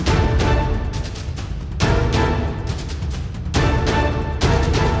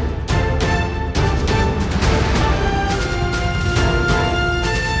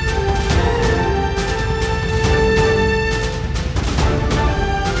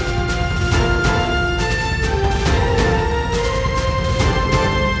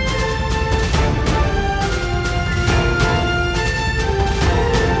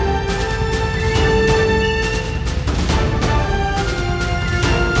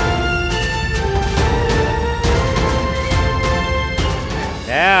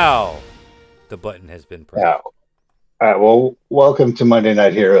the button has been pressed. Yeah. All right. Well, welcome to Monday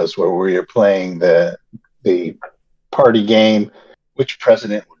Night Heroes, where we are playing the party game. Which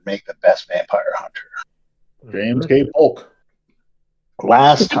president would make the best vampire hunter? James K. Polk.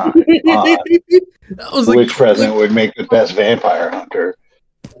 Last time, which president would make the best vampire hunter?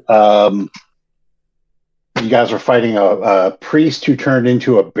 You guys were fighting a priest who turned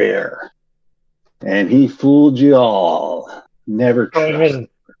into a bear, and he fooled you all. Never trust.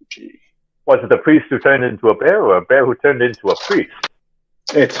 Was it the priest who turned into a bear, or a bear who turned into a priest?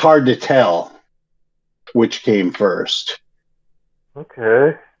 It's hard to tell which came first.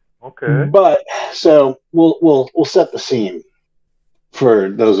 Okay. But so we'll set the scene for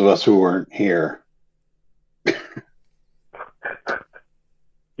those of us who weren't here.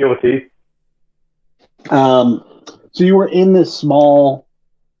 Guilty. So you were in this small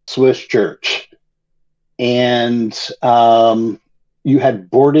Swiss church, and you had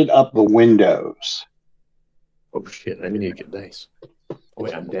boarded up the windows. Oh shit! I need to get nice. Oh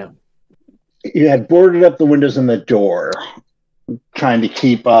wait, I'm down. You had boarded up the windows and the door, trying to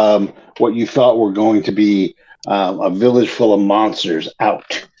keep what you thought were going to be a village full of monsters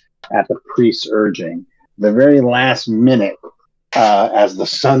out at the priest's urging. The very last minute, as the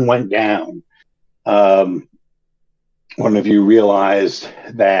sun went down, one of you realized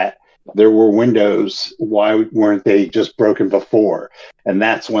that there were windows. Why weren't they just broken before? And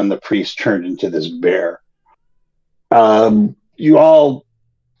that's when the priest turned into this bear. You all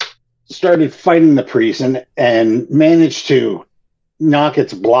started fighting the priest and managed to knock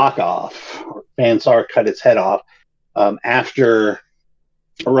its block off. Bansar cut its head off after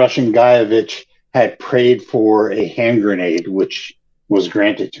Russian Guyevich had prayed for a hand grenade, which was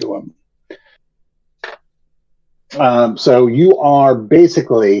granted to him. So you are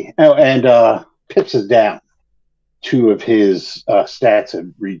basically... Oh, and Pips is down. 2 of his stats have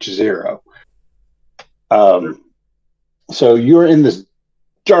reached 0. So you're in this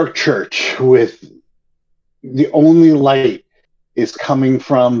dark church with the only light is coming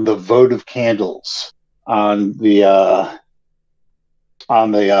from the votive candles on the by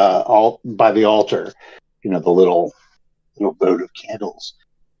the altar. You know, the little votive candles.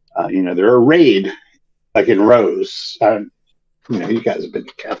 They're arrayed like in rows. You guys have been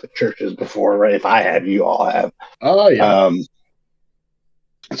to Catholic churches before, right? If I have, you all have. Oh yeah.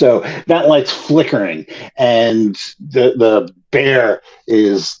 So that light's flickering, and the bear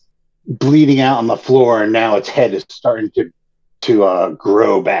is bleeding out on the floor, and now its head is starting to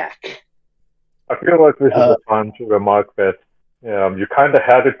grow back. I feel like this is the time to remark that you kind of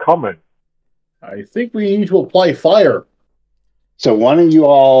had it coming. I think we need to apply fire. So why don't you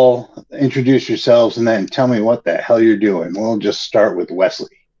all introduce yourselves and then tell me what the hell you're doing? We'll just start with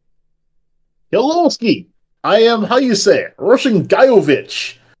Wesley. Hilowski. I am, how you say it, Russian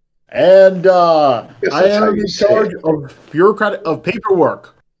Guyevich. And I am in charge of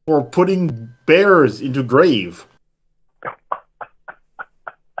paperwork for putting bears into grave.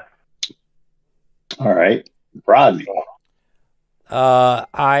 All right. Rodney.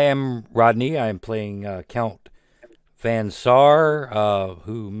 I am Rodney. I am playing Count Van Sar,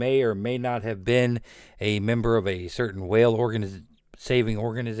 who may or may not have been a member of a certain whale saving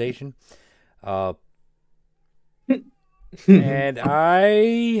organization. And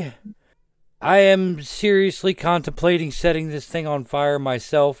I am seriously contemplating setting this thing on fire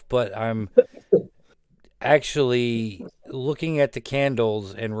myself, but I'm actually looking at the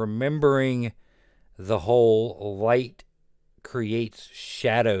candles and remembering the whole light creates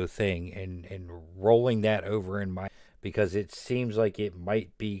shadow thing and rolling that over in my, because it seems like it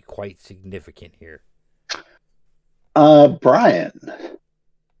might be quite significant here. Brian.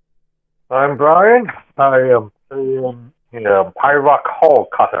 I'm Brian. I am Pyrock Hall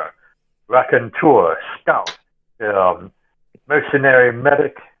Cutter, Raconteur, Scout, Mercenary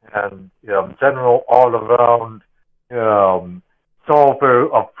Medic, and General all-around solver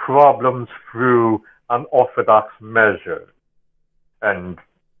of problems through unorthodox measures. And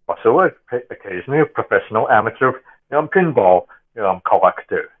also occasionally a professional amateur pinball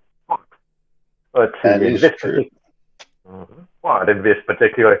collector. But in this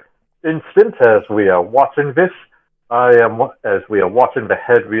particular instance, as we are watching this, as we are watching the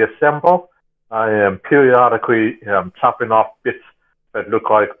head reassemble, I am periodically chopping off bits that look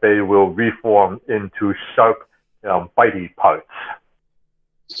like they will reform into sharp, bitey parts.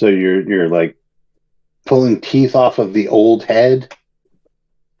 So you're like pulling teeth off of the old head?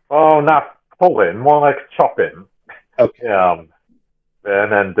 Oh, not pulling, more like chopping. Okay.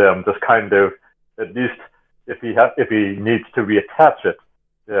 And just kind of, at least if he needs to reattach it,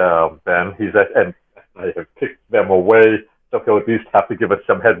 then and I have kicked them away So he'll at least have to give us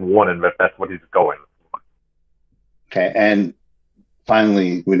some head warning that that's what he's going. Okay, and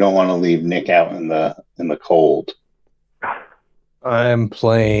finally, we don't want to leave Nick out in the cold. I'm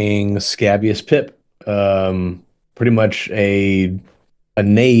playing Scabious Pip. Pretty much a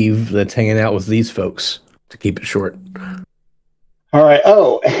knave that's hanging out with these folks, to keep it short. All right.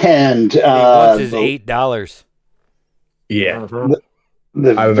 Oh, and He wants his $8. Yeah. The I don't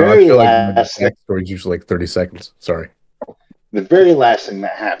know. I very feel like last the backstory is usually like 30 seconds. Sorry. the very last thing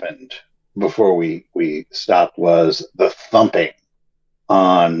that happened before we stopped was the thumping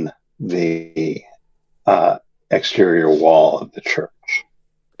on the exterior wall of the church.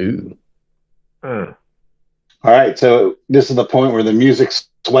 Ooh. All right, so this is the point where the music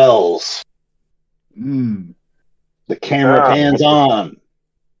swells. The camera pans on.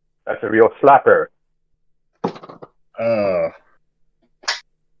 That's a real slapper.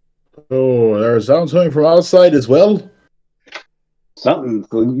 Oh, there's sounds coming from outside as well. Something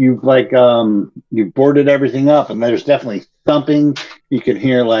you've like you boarded everything up, and there's definitely thumping. You can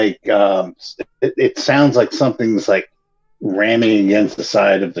hear like it sounds like something's like ramming against the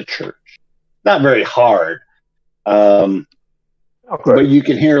side of the church. Not very hard, but you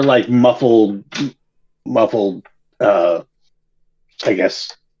can hear like muffled. I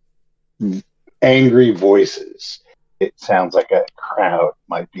guess angry voices. It sounds like a crowd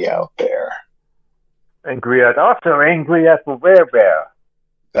might be out there. Angry at us or angry at the werebear?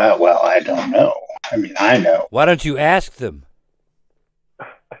 Well, I don't know. I mean, I know. Why don't you ask them?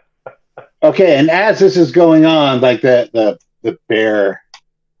 Okay, and as this is going on, like the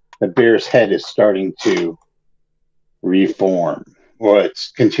bear's head is starting to reform, or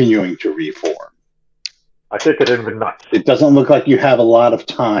it's continuing to reform. I take it in the nuts. It doesn't look like you have a lot of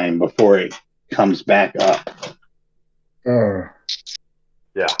time before it comes back up.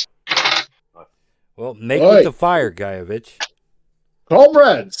 Yeah. Well, make with the fire, Gaiovich.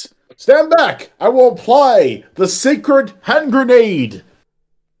 Comrades, stand back. I will apply the sacred hand grenade.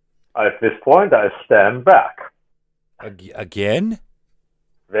 At this point, I stand back. Again?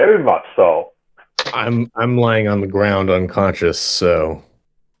 Very much so. I'm lying on the ground unconscious, so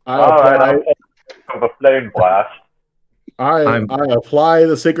I Of a flame blast. I apply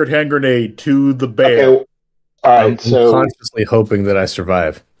the sacred hand grenade to the bear. Okay. All right, I'm consciously hoping that I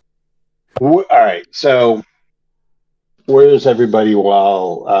survive. All right, so where's everybody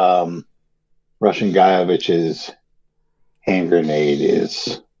while Russian Gaiovich's hand grenade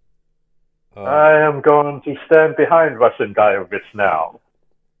is? I am going to stand behind Russian Gaiovich now.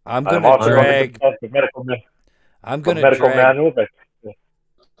 I'm going to drag the medical manual.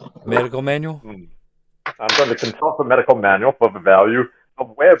 Medical manual? I'm going to consult the medical manual for the value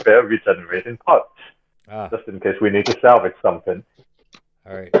of werebear regenerating parts. Just in case we need to salvage something.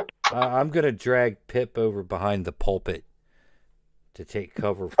 All right. I'm going to drag Pip over behind the pulpit to take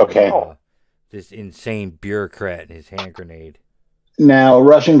cover from this insane bureaucrat and his hand grenade. Now,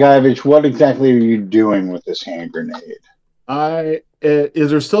 Russian Gaiovich, what exactly are you doing with this hand grenade?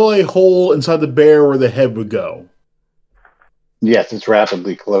 Is there still a hole inside the bear where the head would go? Yes, it's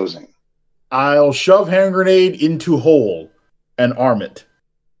rapidly closing. I'll shove hand grenade into hole and arm it.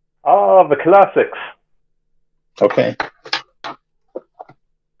 The classics. Okay.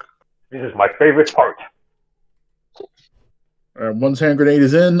 This is my favorite part. Once hand grenade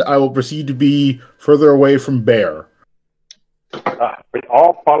is in, I will proceed to be further away from bear. We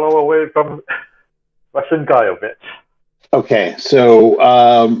all follow away from Russian Gaiovich. Okay, so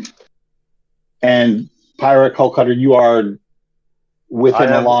and Pirate Coldcutter, you are with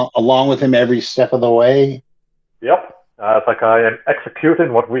him along with him every step of the way? Yep. It's like I am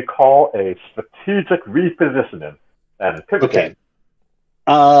executing what we call a strategic repositioning and pivoting. Okay.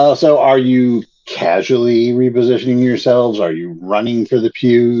 So are you casually repositioning yourselves? Are you running for the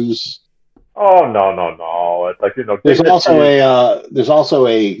pews? Oh no. It's like there's also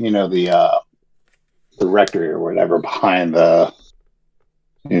a the rectory or whatever behind the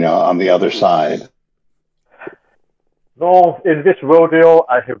on the other side. No, in this rodeo,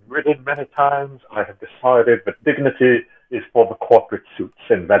 I have ridden many times. I have decided that dignity is for the corporate suits,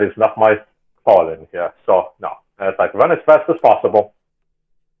 and that is not my calling here. So, no. It's like, run as fast as possible.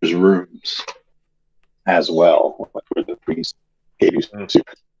 There's rooms as well, where the priest gave you soup.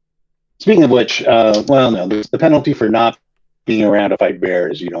 Speaking of which, the penalty for not being around to fight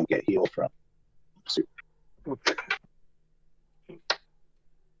bears, you don't get healed from soup.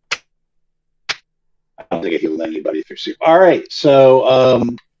 I don't think I healed anybody through soup. All right, so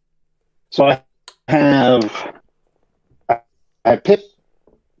I have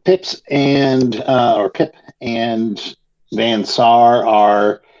Pips and Pip and Van Sar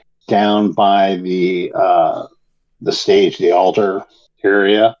are down by the the stage, the altar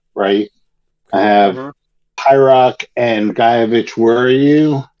area, right? I have Tyrok and Gaievich. Where are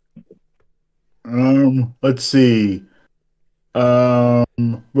you? Let's see.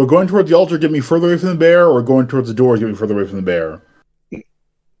 We're going towards the altar, get me further away from the bear, or going towards the doors, get me further away from the bear?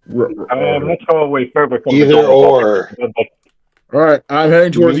 Let's go away further from Either the door. or. All right, I'm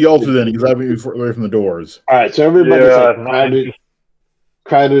heading towards the altar then, because I'm moving further away from the doors. All right, so everybody's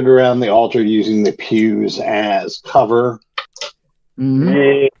crowded around the altar using the pews as cover.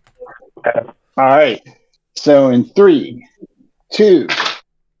 Mm-hmm. Yeah. All right, so in 3, 2,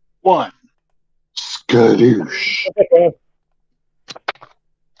 1, skadoosh.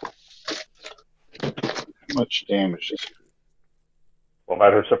 How much damage is it? Well,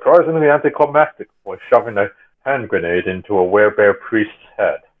 that was surprisingly anticlimactic for shoving a hand grenade into a werebear priest's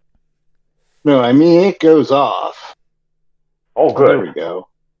head. No, I mean, it goes off. Oh, good. There we go.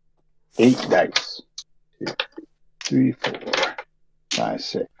 8 dice. 2, 3, 4, 5,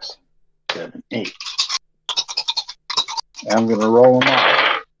 6, 7, 8. And I'm going to roll them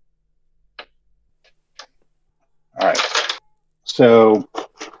off. All right. So,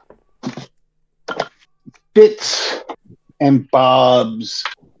 bits and bobs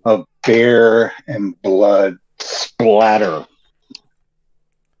of bear and blood splatter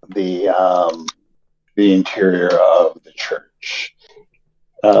the interior of the church.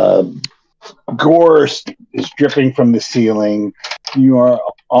 Gore is dripping from the ceiling. You are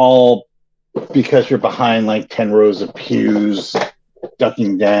all, because you're behind like 10 rows of pews,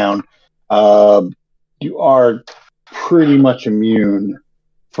 ducking down. You are pretty much immune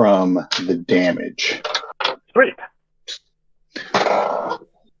from the damage. Sweet.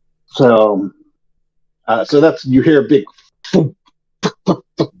 So that's, you hear a big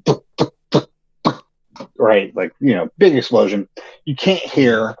right, like, big explosion. You can't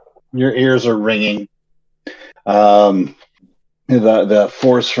hear. Your ears are ringing. The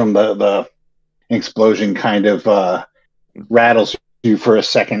force from the explosion kind of rattles you for a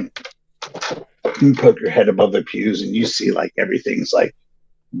second. You poke your head above the pews and you see like everything's like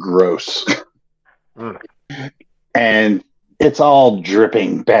gross. And it's all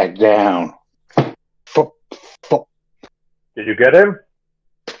dripping back down. Did you get him?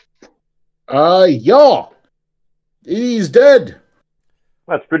 Yeah. He's dead.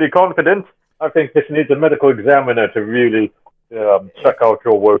 That's pretty confident. I think this needs a medical examiner to really check out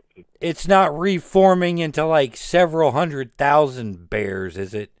your work. It's not reforming into like several 100,000 bears,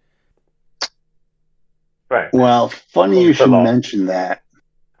 is it? Right. Well, funny you should mention that.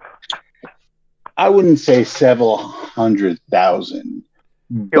 I wouldn't say several 100,000,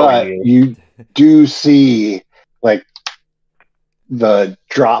 but you do see like the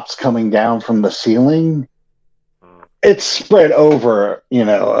drops coming down from the ceiling. It's spread over,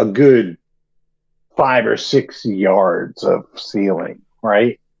 a good 5 or 6 yards of ceiling,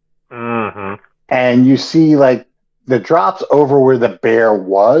 right? Mm-hmm. And you see like the drops over where the bear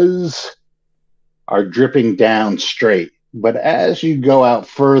was are dripping down straight. But as you go out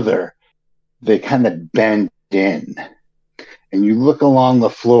further, they kind of bend in. And you look along the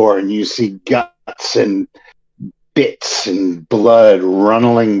floor and you see guts and bits and blood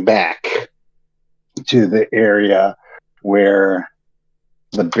runneling back to the area where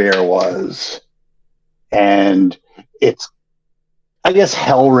the bear was. And it's, I guess,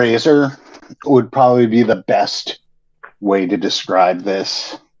 Hellraiser would probably be the best way to describe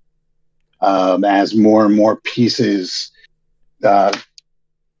this. As more and more pieces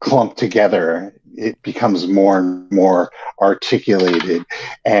clump together, it becomes more and more articulated.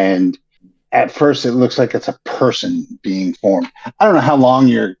 And at first, it looks like it's a person being formed. I don't know how long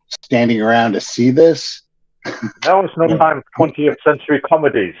you're standing around to see this. Now is no time for 20th century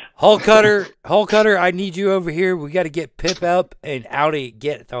comedies. Hull Cutter, I need you over here. We got to get Pip up and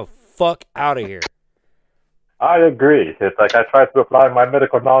get the fuck out of here. I agree. It's like I tried to apply my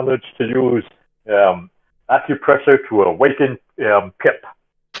medical knowledge to use acupressure to awaken Pip.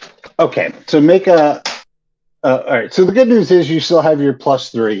 Okay, so make a... all right, so the good news is you still have your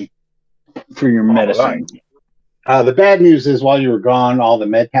 +3 for your medicine. Right. The bad news is while you were gone, all the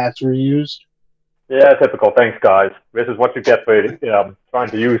med packs were used. Yeah, typical. Thanks, guys. This is what you get for trying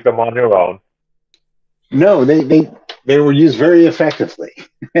to use them on your own. No, they were used very effectively,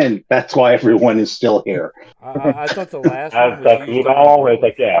 and that's why everyone is still here. I thought the last one was used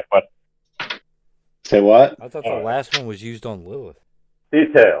on but say what? I thought the last one was used on Lilith.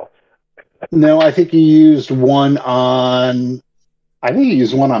 Details. No, I think you used one on. I think you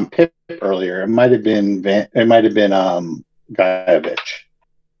used one on Pip earlier. It might have been Gaievich.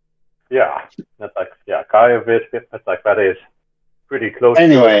 Yeah, that's like Gaievich. That's like that is pretty close.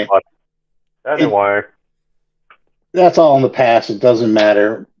 Anyway, anyway, That's all in the past. It doesn't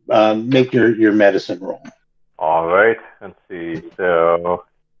matter. Make your medicine roll. All right. Let's see. So,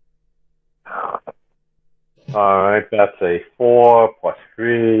 all right. That's a 4 plus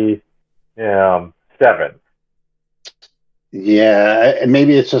 3. 7. Yeah, and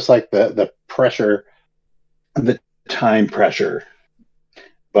maybe it's just like the pressure, the time pressure.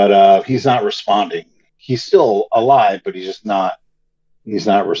 But he's not responding. He's still alive, but he's just not. He's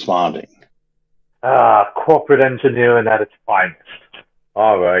not responding. Corporate engineering at its finest.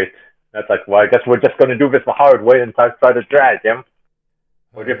 All right. That's like, well, I guess we're just going to do this the hard way and try to drag him.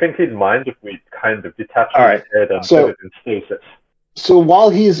 Would you think he'd mind if we kind of detach his head and put it in stasis? So while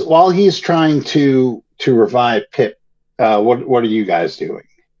he's trying to revive Pip, what are you guys doing?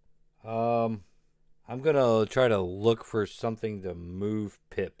 I'm gonna try to look for something to move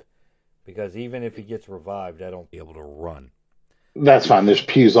Pip, because even if he gets revived, I don't be able to run. That's fine. There's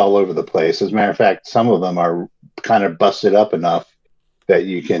pews all over the place. As a matter of fact, some of them are kind of busted up enough that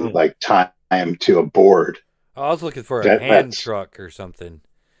you can like tie him to a board. I was looking for a hand truck or something.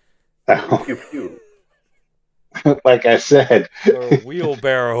 Like I said, or a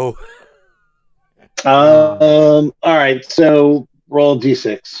wheelbarrow. All right, so roll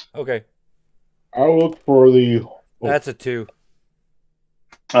d6. Okay. I'll look for the. That's a 2.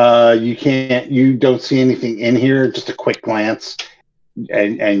 You don't see anything in here. Just a quick glance,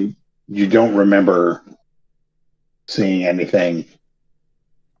 and you don't remember seeing anything,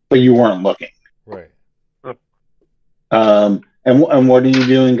 but you weren't looking. Right. And what are you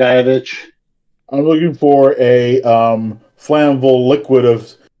doing, Gaievich? I'm looking for a flammable liquid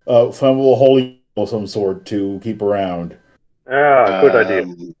of flammable holy of some sort to keep around. Yeah, good idea.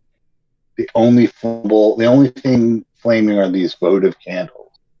 The only thing flaming are these votive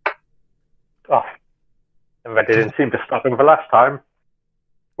candles. Oh, and that didn't seem to stop him the last time.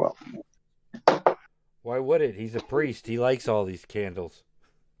 Well, why would it? He's a priest. He likes all these candles.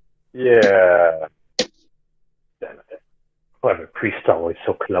 Yeah. Clever priest, always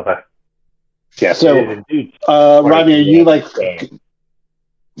so clever. Yeah. So, Rodney, are you like?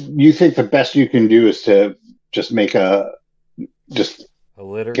 You think the best you can do is to just make a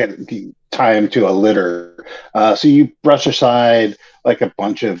litter? Tie him to a litter. So you brush aside like a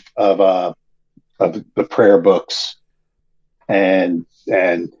bunch of the prayer books and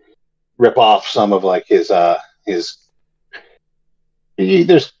rip off some of like his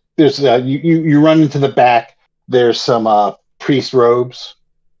you run into the back. There's some priest robes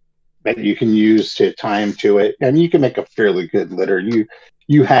that you can use to tie him to it, and you can make a fairly good litter.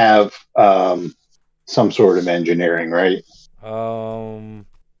 You have some sort of engineering, right?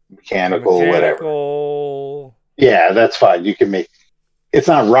 Mechanical, whatever. Yeah, that's fine. You can make. It's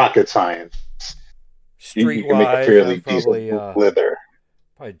not rocket science. You can make a fairly decent litter.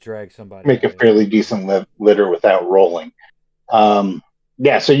 Probably drag somebody. Make a fairly decent litter without rolling.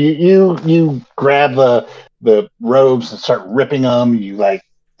 Yeah, so you grab the robes and start ripping them. You like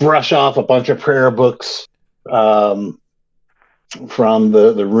brush off a bunch of prayer books from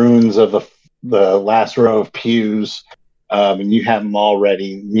the runes of the last row of pews, and you have them all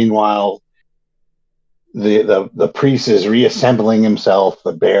ready. Meanwhile, the priest is reassembling himself,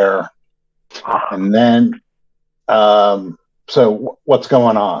 the bear, and then so what's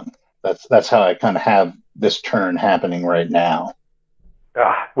going on? That's how I kind of have this turn happening right now.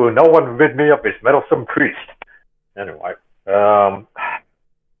 Will no one rid me of this meddlesome priest? Anyway, what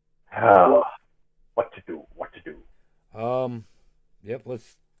to do? Yep,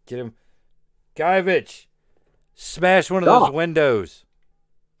 let's get him. Gaievich, smash one of those windows.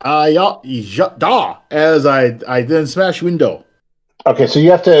 As I then smash window. Okay, so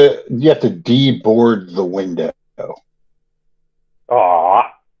you have to deboard the window. I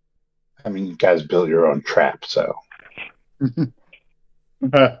mean, you guys built your own trap, so.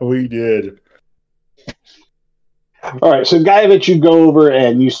 We did. All right, so Gaievich, you go over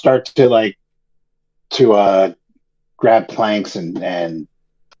and you start to grab planks and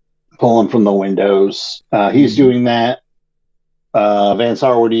pull them from the windows. He's doing that.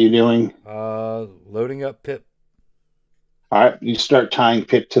 Vansar, what are you doing? Loading up Pip. All right, you start tying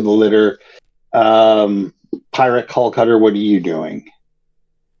Pip to the litter. Pirate Hull Cutter, what are you doing?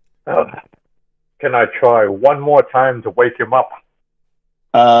 Can I try one more time to wake him up?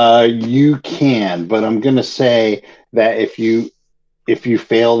 You can, but I'm gonna say that if you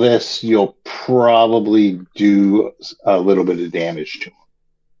fail this, you'll probably do a little bit of damage to him.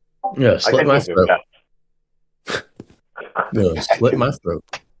 Yeah, slit my throat. Slit my throat.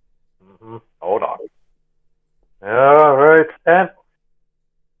 Hold on. All right, and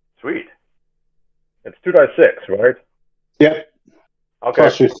sweet. It's 2 dice 6, right? Yep. Okay.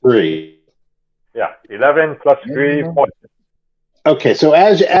 Plus your 3. Yeah, 11 plus 3 points. Okay, so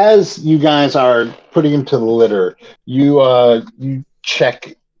as you guys are putting him to the litter, you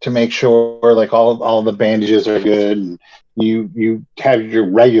check to make sure like all the bandages are good, and you have your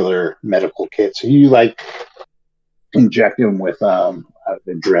regular medical kit. So you like inject him with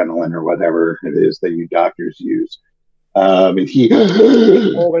adrenaline or whatever it is that you doctors use. And he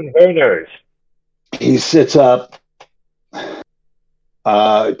sits up,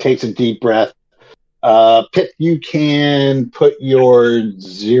 takes a deep breath. Pip, you can put your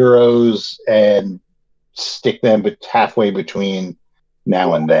zeros and stick them but halfway between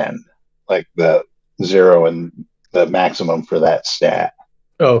now and then, like the 0 and the maximum for that stat.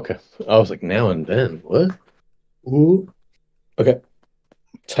 Oh, okay. I was like, now and then. What? Ooh. Okay.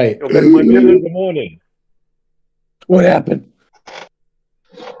 Tight. You'll get my meal in the morning. What happened?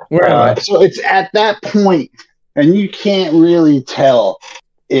 Where am I? So it's at that point, and you can't really tell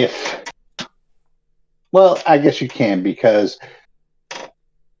if. Well, I guess you can, because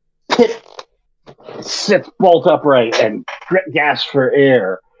Pip sits bolt upright and gasps for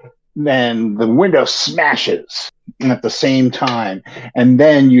air. Then the window smashes at the same time, and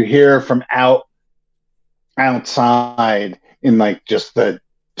then you hear from outside in like just the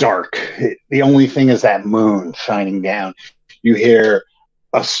dark. The only thing is that moon shining down. You hear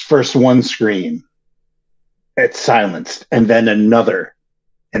first one scream. It's silenced, and then another,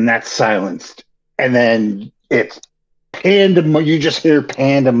 and that's silenced, and then it's pandemonium. You just hear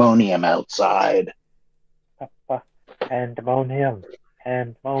pandemonium outside. Pandemonium.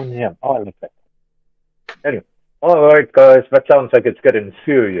 Pandemonium. Oh, I like that. Anyway, all right, guys. That sounds like it's getting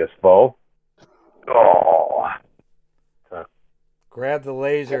serious, Bo. Oh. Grab the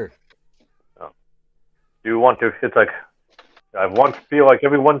laser. Do you want to? It's like feel like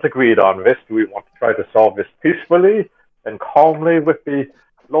everyone's agreed on this. Do we want to try to solve this peacefully and calmly with the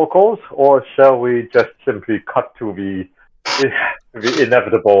locals, or shall we just simply cut to the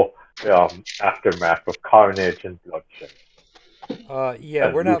inevitable aftermath of carnage and bloodshed?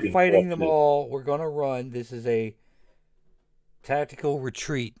 Yeah, we're not fighting them all. We're gonna run. This is a tactical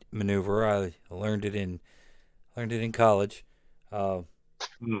retreat maneuver. I learned it in college.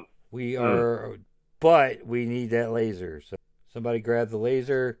 We are, but we need that laser. So somebody grab the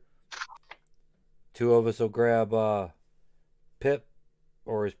laser. 2 of us will grab Pip,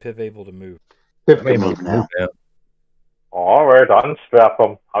 or is Pip able to move? Pip can move now. All right, unstrap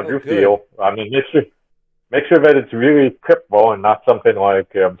him. How do you feel? I mean, make sure that it's really Pip-Bo and not something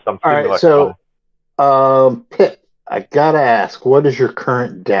like something. All right, like so Pip, I gotta ask, what is your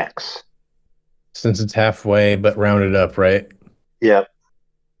current dex? Since it's halfway, but rounded up, right? Yep.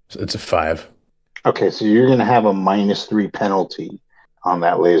 So it's a 5. Okay, so you're gonna have a -3 penalty on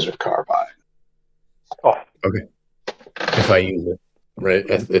that laser carbine. Oh, okay. If I use it, right?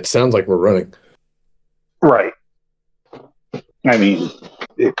 It sounds like we're running. Right. I mean,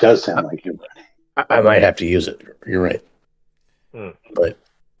 it does sound like you're running. I might have to use it. You're right. But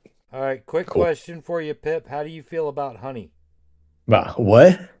all right, quick question for you, Pip. How do you feel about honey?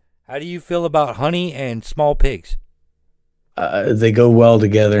 What? How do you feel about honey and small pigs? They go well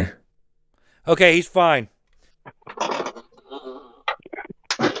together. Okay, he's fine.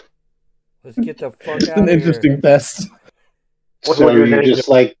 Let's get the fuck out of here. An interesting test. So you're just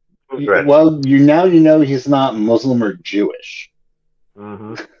like, well, you know he's not Muslim or Jewish.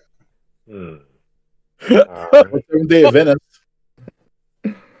 What's the day of Venice?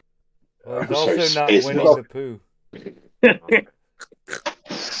 Well, he's also not Winnie the Pooh.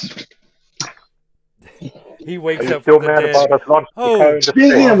 He wakes up from the dead. Oh,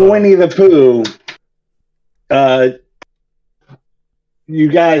 speaking of Winnie the Pooh, you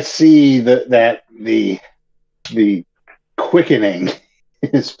guys see that the quickening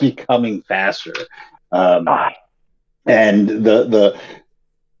is becoming faster, and the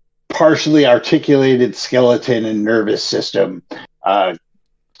partially articulated skeleton and nervous system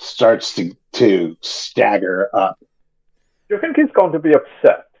starts to stagger up. Do you think he's going to be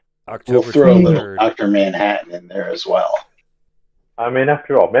upset? We'll throw a little Dr. Manhattan in there as well. I mean,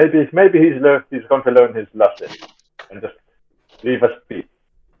 after all, maybe he's going to learn his lesson and just leave us be.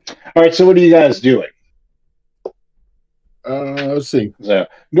 All right, so what are you guys doing? Let's see. So,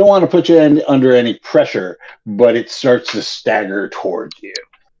 don't want to put you under any pressure, but it starts to stagger towards you.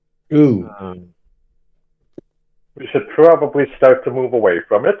 Ooh. We should probably start to move away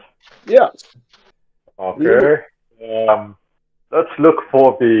from it. Yeah. Okay. Let's look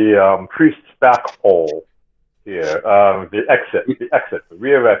for the priest's back hole here. The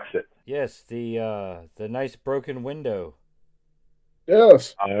rear exit. Yes, the nice broken window.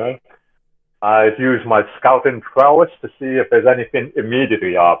 Yes. I'd use my scouting prowess to see if there's anything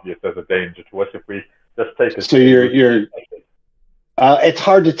immediately obvious as a danger to us if we just take a... So you're it's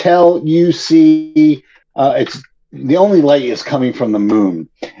hard to tell. You see, it's the only light is coming from the moon,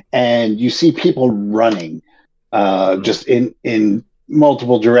 and you see people running, just in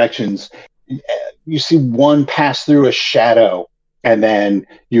multiple directions. You see one pass through a shadow, and then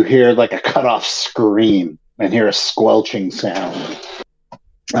you hear like a cut-off scream and hear a squelching sound,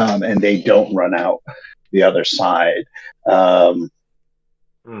 and they don't run out the other side. Well,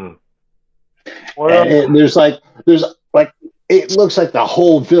 There's it looks like the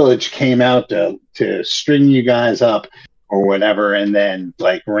whole village came out to string you guys up or whatever, and then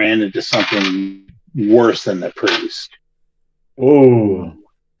like ran into something worse than the priest. Oh,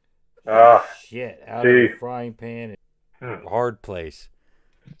 Shit, out of the frying pan. Hard place.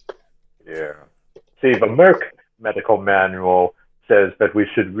 Yeah. See, the Merc medical manual says that we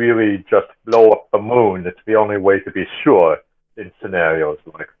should really just blow up the moon. It's the only way to be sure in scenarios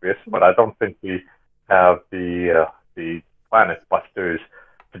like this, but I don't think we have the planet busters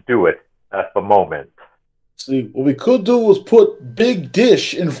to do it at the moment. see, what we could do was put big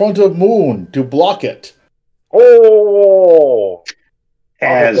dish in front of moon to block it. Oh!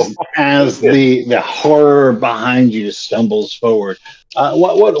 As the horror behind you stumbles forward,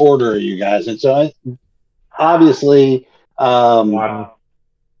 what order are you guys in? So obviously, the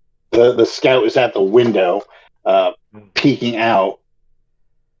scout is at the window, peeking out.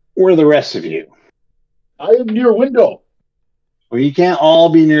 Where are the rest of you? I am near window. Well, you can't all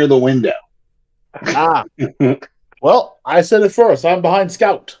be near the window. Well, I said it first. I'm behind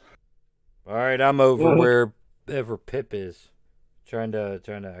Scout. All right, I'm over wherever Pip is. Trying to,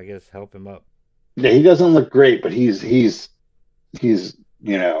 I guess, help him up. Yeah, he doesn't look great, but he's you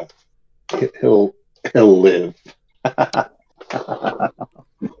know, he'll live.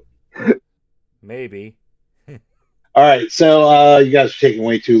 Maybe. All right, so you guys are taking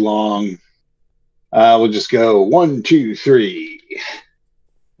way too long. We'll just go 1, 2, 3.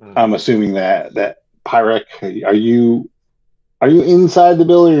 I'm assuming that Pyrrhic, are you inside the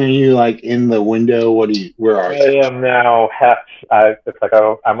building, or are you like in the window? Where are you? I am now half. It's like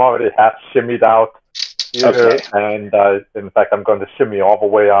I'm already half shimmied out here, Okay. and in fact, I'm going to shimmy all the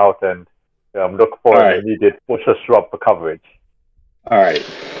way out and look for All right. a needed bush or shrub for coverage. All right,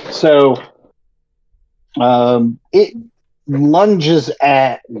 so it lunges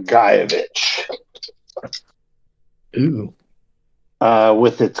at Gaievich. Ooh.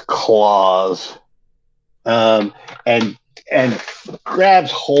 With its claws, and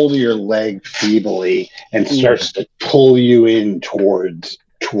grabs hold of your leg feebly and starts to pull you in towards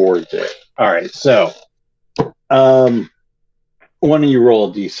it. All right, so why don't you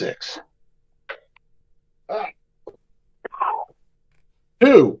roll a d6?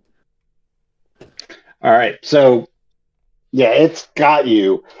 2. All right, so yeah, it's got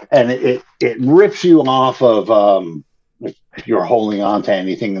you, and it rips you off of if you're holding on to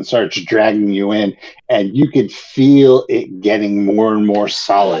anything, and starts dragging you in, and you can feel it getting more and more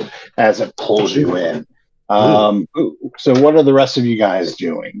solid as it pulls you in. So what are the rest of you guys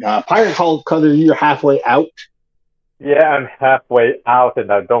doing? Pirate Hall Cutter, you're halfway out. Yeah, I'm halfway out, and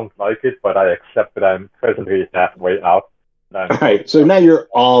I don't like it, but I accept that I'm presently halfway out. All right, so now you're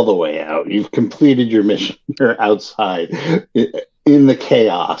all the way out. You've completed your mission. You're outside in the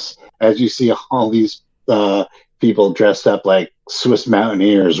chaos as you see all these people dressed up like Swiss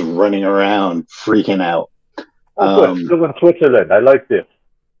mountaineers running around, freaking out. Good. Still in Switzerland. I like this.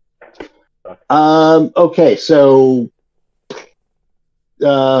 Okay, so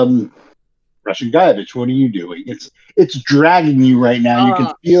Russian Gaievich, what are you doing? It's dragging you right now. You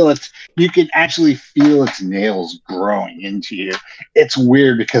can feel it. You can actually feel its nails growing into you. It's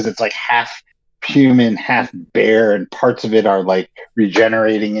weird because it's like half human, half bear, and parts of it are like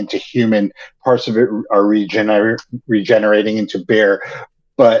regenerating into human. Parts of it are regenerating into bear.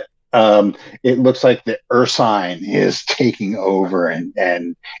 But it looks like the Ursine is taking over,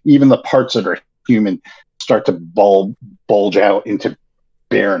 and even the parts that are human start to bulge out into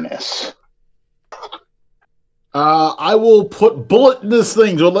bareness. I will put bullet in this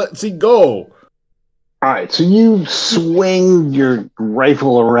thing, so let's see go. All right, so you swing your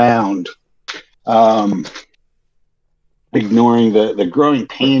rifle around, ignoring the growing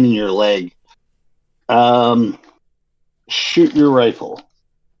pain in your leg. Shoot your rifle.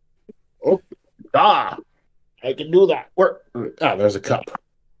 I can do that. Where? There's a cup.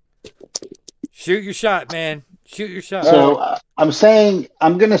 Shoot your shot, man. Shoot your shot. So I'm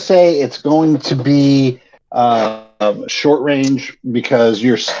going to say it's going to be short range because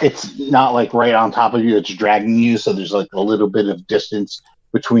it's not like right on top of you. It's dragging you, so there's like a little bit of distance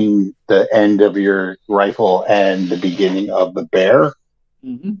between the end of your rifle and the beginning of the bear.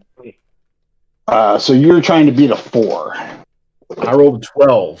 Mm-hmm. So you're trying to beat a 4. I rolled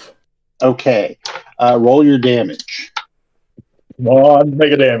 12. Okay. Roll your damage. Come on,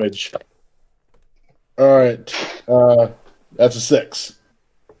 mega damage. All right. That's a 6.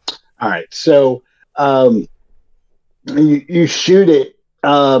 All right. So you shoot it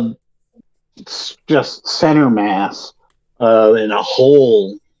just center mass, and a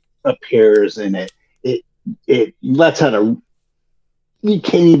hole appears in it. It lets out a. You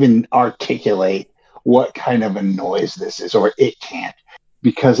can't even articulate what kind of a noise this is, or it can't,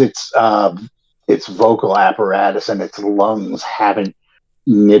 because its vocal apparatus and its lungs haven't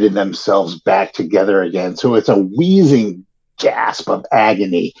knitted themselves back together again. So it's a wheezing gasp of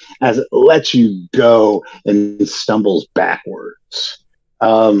agony as it lets you go and stumbles backwards.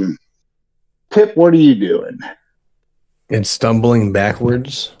 Pip, what are you doing? It's stumbling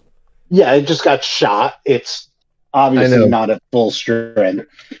backwards. Yeah, it just got shot. It's obviously not at full strength.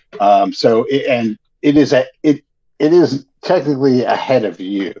 So it is technically ahead of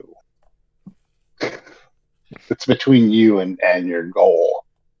you. It's between you and your goal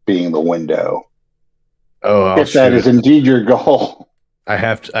being the window. Oh, if that is indeed your goal. I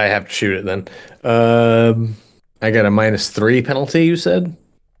have to shoot it then. I got a -3 penalty, you said?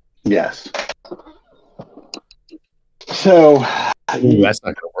 Yes. So that's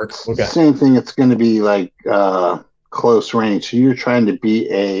not gonna work. Okay. Same thing, it's gonna be like close range. So you're trying to beat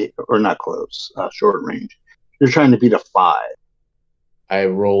not close, short range. You're trying to beat a 5. I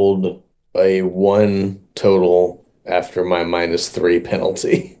rolled a 1 total after my -3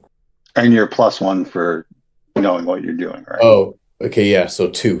 penalty. And you're +1 for knowing what you're doing, right? Oh, okay, yeah, so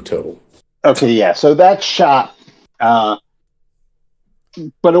 2 total. Okay, yeah. So that shot, but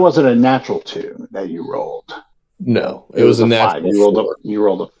it wasn't a natural 2 that you rolled. No, it was a natural 5. You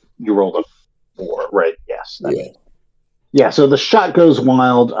rolled a 4, right? Yes. Yeah. Yeah. So the shot goes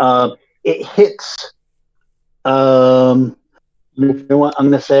wild. It hits. You know what? I'm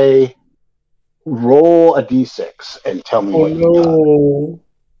going to say, roll a d6 and tell me what you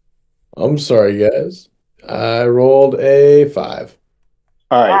got. I'm sorry, guys. I rolled a 5.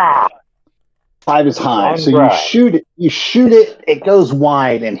 All right. 5 is high. So you shoot it. It goes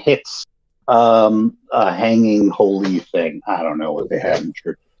wide and hits a hanging holy thing. I don't know what they have in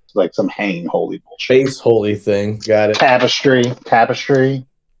church. It's like some hanging holy bullshit. Face holy thing. Got it. Tapestry.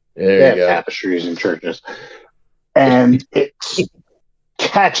 They have tapestries in churches. And it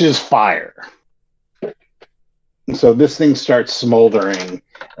catches fire. So this thing starts smoldering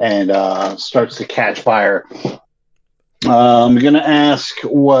and starts to catch fire. I'm going to ask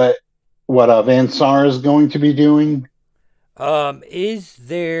what Vansar is going to be doing. Is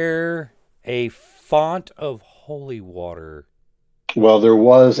there a font of holy water? Well, there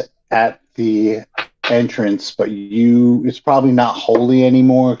was at the entrance, but it's probably not holy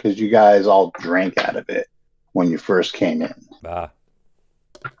anymore because you guys all drank out of it when you first came in.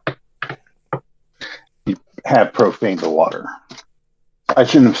 You have profaned the water. I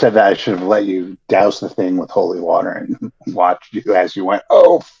shouldn't have said that. I should have let you douse the thing with holy water and watched you as you went,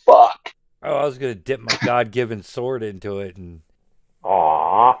 oh, fuck. Oh, I was going to dip my God-given sword into it.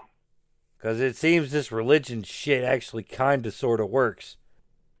 Aww. Because it seems this religion shit actually kind of sort of works.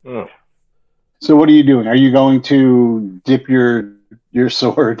 Mm. So what are you doing? Are you going to dip your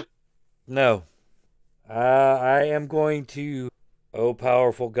sword? No. I am going to, O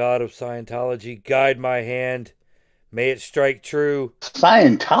powerful God of Scientology, guide my hand. May it strike true.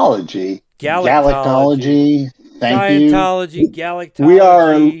 Scientology? Galactology. Thank you. Galactology. We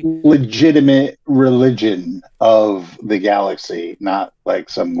are a legitimate religion of the galaxy, not like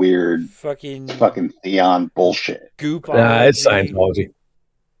some weird fucking Theon bullshit. Goop. Nah, it's Scientology.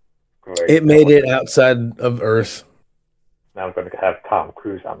 Great. It made it outside of Earth. Now I'm going to have Tom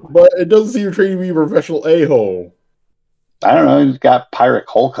Cruise on. But it doesn't seem you're trying to be a professional a-hole. I don't know. He's got pirate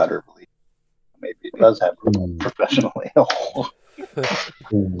hole cutter. Maybe it does have professional a-hole.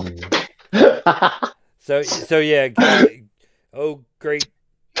 So yeah. Oh, great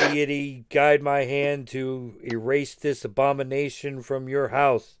deity, guide my hand to erase this abomination from your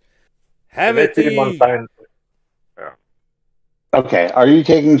house. Have it thee. Okay, are you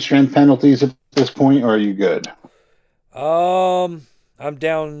taking strength penalties at this point, or are you good? I'm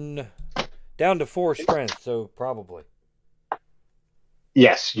down to 4 strength, so probably.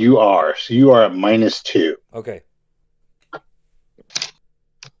 Yes, you are. So you are at -2. Okay.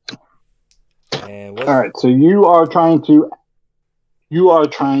 And all right, so you are trying to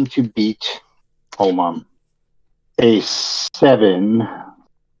beat. Hold on. A 7.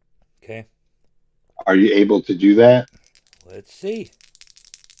 Okay. Are you able to do that? Let's see.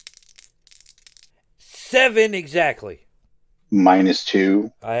 7 exactly.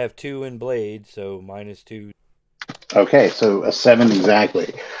 -2. I have 2 in blade, so -2. Okay, so a 7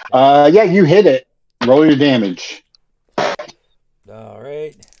 exactly. Yeah, you hit it. Roll your damage. All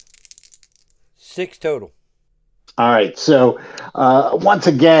right. 6 total. All right, so once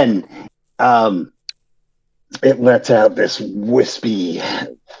again, it lets out this wispy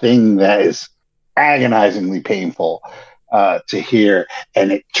thing that is agonizingly painful to hear,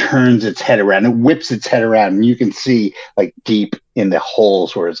 and it turns its head around. It whips its head around, and you can see, like, deep in the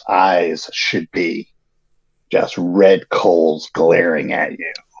holes where its eyes should be, just red coals glaring at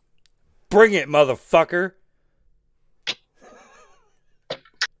you. Bring it, motherfucker.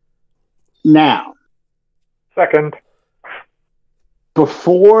 Now, Second.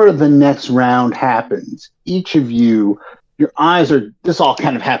 before the next round happens, each of you, your eyes are, this all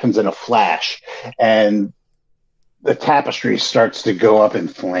kind of happens in a flash, and the tapestry starts to go up in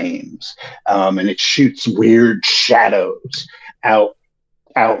flames, and it shoots weird shadows out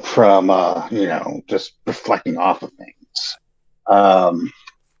from, just reflecting off of things.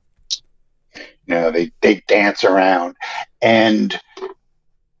 They dance around, and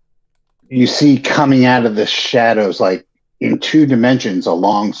you see coming out of the shadows, like in 2 dimensions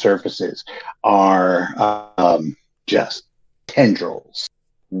along surfaces, are just tendrils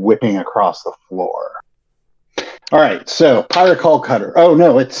whipping across the floor. All right, so Pirate Call Cutter. Oh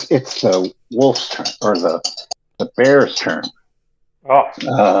no, it's the wolf's turn, or the bear's turn.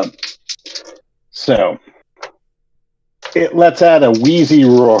 Oh. So it lets out a wheezy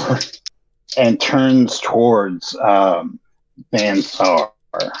roar and turns towards Van Sar.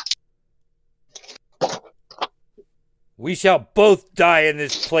 We shall both die in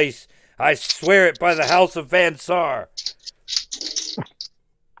this place. I swear it by the house of Van Sar.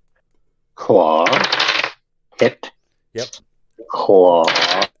 Claw. Hit. Yep. Claw.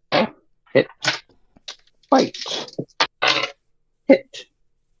 Hit. Bite. Hit.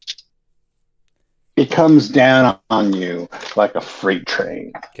 It comes down on you like a freight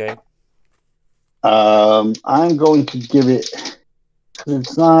train. Okay. I'm going to give it,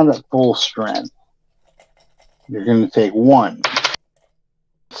 it's not at full strength. You're going to take 1,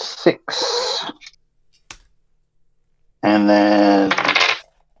 6, and then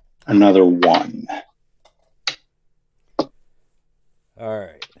another 1. All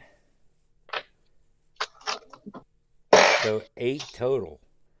right. So 8 total.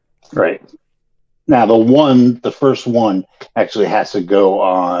 Right. Now the first one actually has to go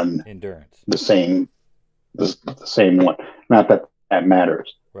on Endurance. the same one. Not that that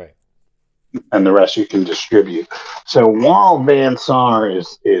matters. Right. And the rest you can distribute. So while Van Sar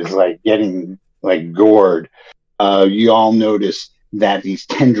is like getting like gored, you all notice that these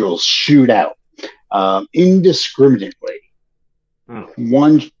tendrils shoot out indiscriminately.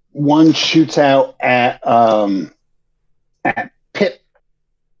 One shoots out at Pip.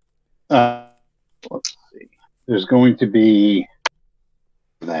 Let's see. There's going to be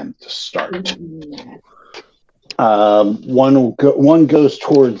them to start. One goes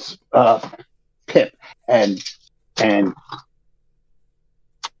towards Pip, and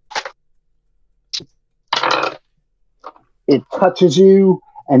it touches you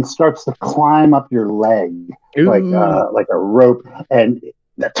and starts to climb up your leg like a rope, and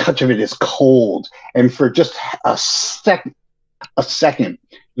the touch of it is cold. And for just a second,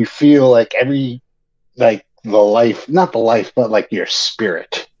 you feel like not the life, but like your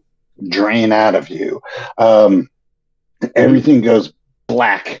spirit drain out of you. Everything goes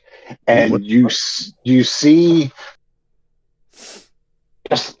black, and you see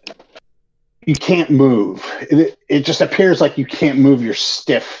just, you can't move. It just appears like you can't move. You're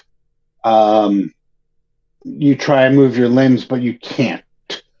stiff. You try and move your limbs, but you can't.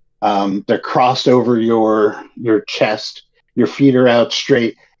 They're crossed over your chest. Your feet are out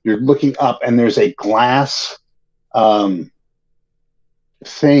straight. You're looking up, and there's a glass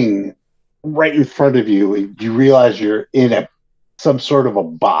thing right in front of you. You realize you're in some sort of a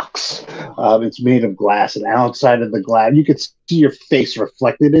box. It's made of glass, and outside of the glass, you can see your face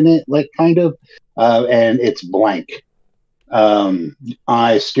reflected in it, like kind of, and it's blank.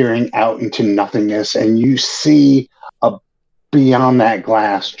 Eyes staring out into nothingness, and you see beyond that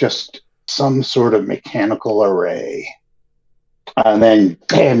glass just some sort of mechanical array. And then,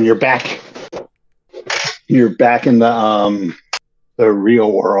 bam, you're back. You're back in the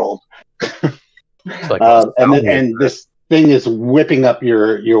real world. Like and this thing is whipping up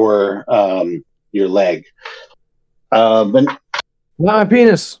your leg. But not my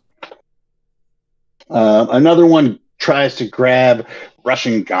penis. Another one tries to grab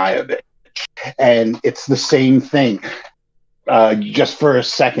Russian Gaiovich, and it's the same thing. Just for a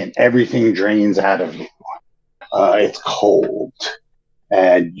second, everything drains out of you. It's cold,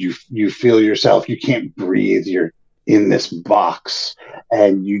 and you feel yourself. You can't breathe. You're in this box,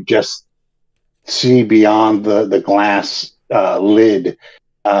 and you just see beyond the glass lid,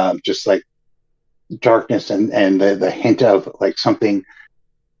 just like darkness and the hint of like some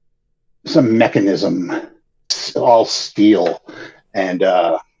mechanism, all steel, and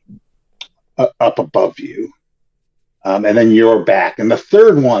up above you. And then you're back. And the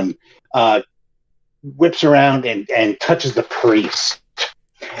third one whips around and touches the priest.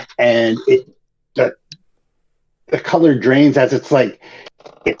 And the color drains as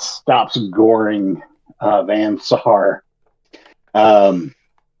it stops goring Van Sahar,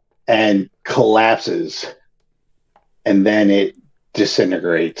 and collapses. And then it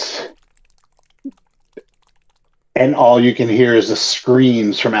disintegrates. And all you can hear is the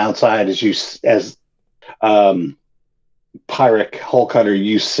screams from outside as Pyric Hullcutter,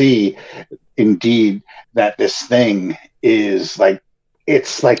 you see indeed that this thing is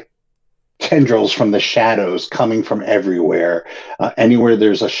it's like tendrils from the shadows coming from everywhere. Anywhere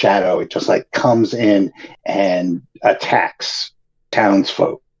there's a shadow, it just like comes in and attacks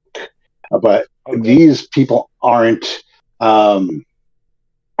townsfolk. But these people aren't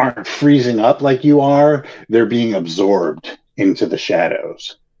freezing up like you are. They're being absorbed into the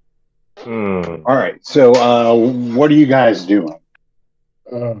shadows. All right. So what are you guys doing?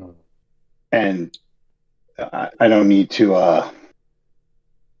 And I don't need to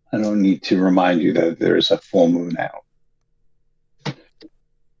remind you that there's a full moon out.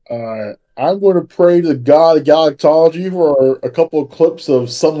 I'm going to pray to the god of galactology for a couple of clips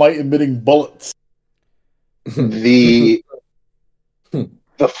of sunlight emitting bullets. The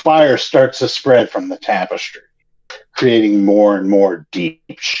fire starts to spread from the tapestry, creating more and more deep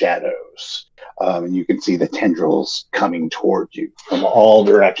shadows. And you can see the tendrils coming toward you from all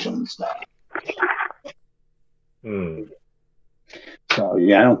directions now. So,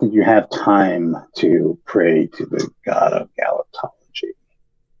 yeah, I don't think you have time to pray to the god of galactology.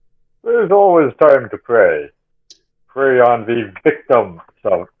 There's always time to pray. Pray on the victims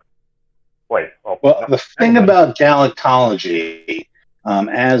of... Well, the thing about galactology,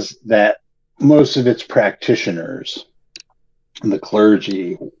 as that most of its practitioners, the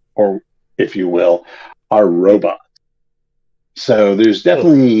clergy, or if you will, are robots. So there's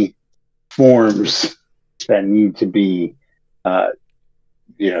definitely forms that need to be,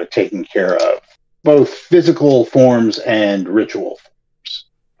 taken care of, both physical forms and ritual forms.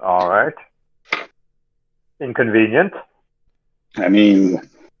 All right. Inconvenient. I mean,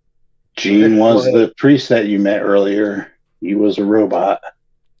 Gene was the priest that you met earlier. He was a robot.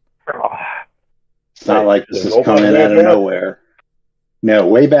 It's not like this is coming out of nowhere. No,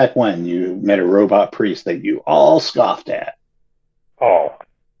 way back when you met a robot priest that you all scoffed at. Oh,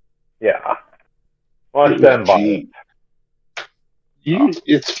 yeah. Well, stand by.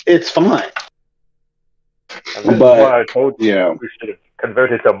 It's fine. And this is why I told you we should have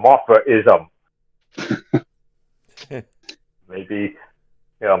converted to Mothra-ism. Maybe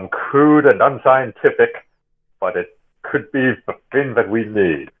crude and unscientific, but it could be the thing that we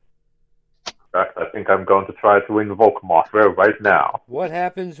need. In fact, I think I'm going to try to invoke Mothra right now. What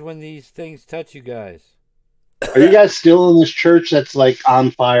happens when these things touch you guys? Are you guys still in this church that's like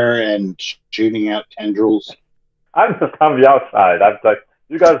on fire and shooting out tendrils? I'm just on the outside. I'm like,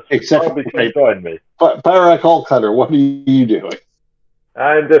 you guys probably can't join me. Pyric Hullcutter, what are you doing?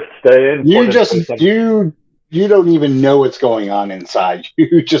 I'm just staying. You don't even know what's going on inside.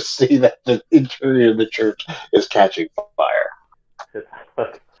 You just see that the interior of the church is catching fire.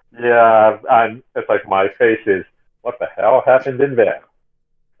 Yeah, it's like my face is, what the hell happened in there?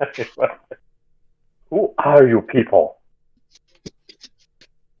 Who are you people?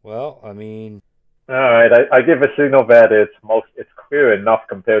 Well, I mean... All right, I give a signal that it's clear enough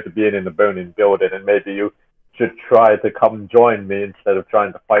compared to being in the burning building, and maybe you should try to come join me instead of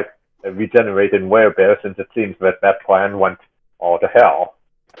trying to fight a regenerated werebear, since it seems that plan went all to hell.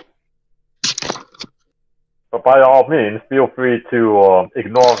 But by all means, feel free to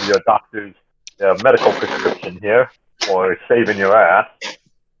ignore your doctor's medical prescription here, or saving your ass.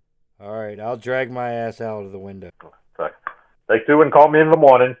 All right, I'll drag my ass out of the window. Sorry. Take two and call me in the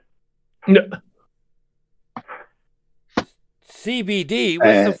morning. No. CBD?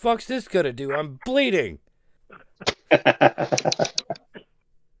 What the fuck's this gonna do? I'm bleeding.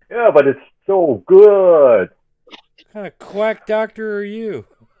 Yeah, but it's so good. What kind of quack doctor are you?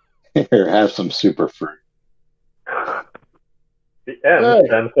 Here, have some super fruit. The end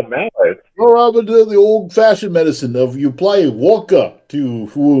sends the mallet. Or I'm going to do the old-fashioned medicine of you apply vodka to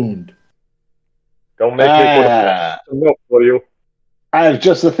wound. Don't make me put a milk for you. I have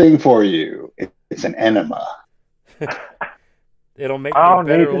just the thing for you. It's an enema. It'll make I me don't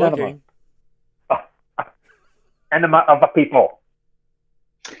better need an enema. looking. Enema of the people.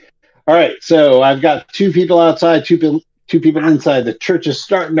 All right, so I've got 2 people outside, two people inside. The church is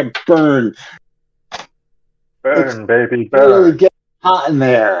starting to burn. Burn, baby, Really burn. getting hot in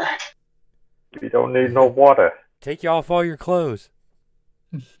there. We don't need no water. Take you off all your clothes.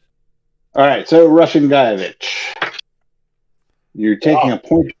 All right, so Russian Guyevich, you're taking a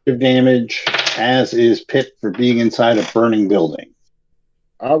point of damage, as is Pip for being inside a burning building.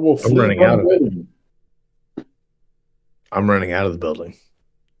 I will I'm flee running out of it. building. I'm running out of the building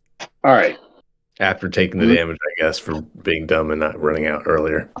All right. after taking the damage, I guess, for being dumb and not running out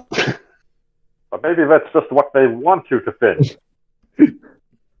earlier. But maybe that's just what they want you to think.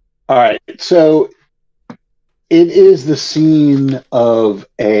 All right, so it is the scene of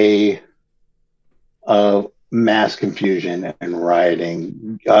mass confusion and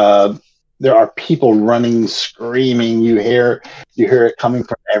rioting. There are people running, screaming. You hear it coming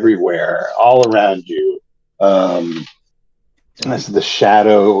from everywhere, all around you. As the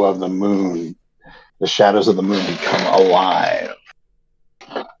shadow of the moon, the shadows of the moon become alive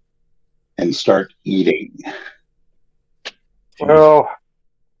and start eating. Well,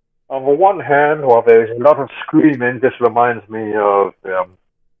 on the one hand, while there's a lot of screaming, this reminds me of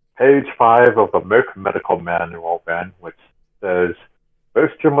page 5 of the Merck Medical Manual, Ben, which says,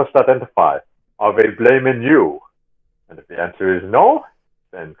 first you must identify, are they blaming you? And if the answer is no,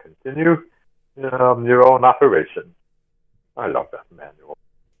 then continue your own operation. I love that manual.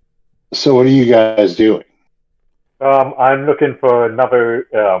 So what are you guys doing? I'm looking for another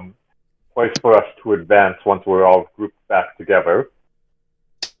place for us to advance once we're all grouped back together.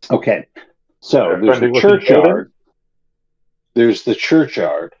 Okay. So there's friendly the looking churchyard. There's the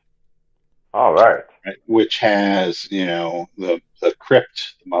churchyard, All right. right, which has, the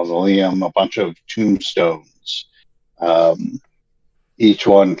crypt, the mausoleum, a bunch of tombstones, each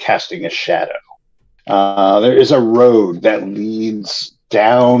one casting a shadow. There is a road that leads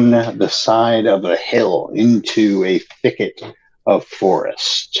down the side of a hill into a thicket of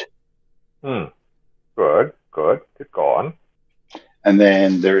forest. Good. Keep going. And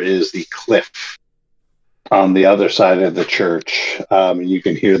then there is the cliff on the other side of the church. You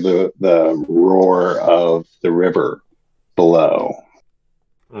can hear the roar of the river below.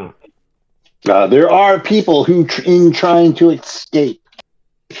 There are people who, in trying to escape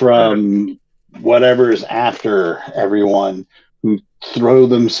from whatever is after everyone, who throw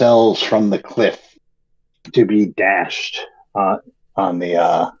themselves from the cliff to be dashed on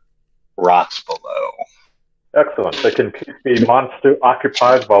the rocks below. Excellent. They can keep the monster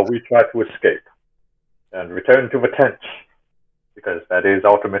occupied while we try to escape and return to the tent, because that is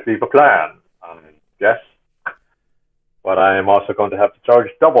ultimately the plan. Yes. But I am also going to have to charge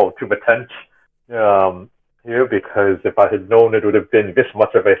double to the tent here, because if I had known it would have been this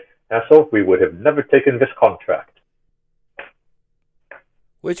much of a hassle, we would have never taken this contract.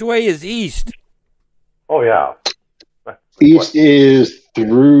 Which way is east? Oh, yeah. East is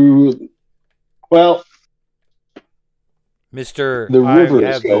through... Well... Mr. The river I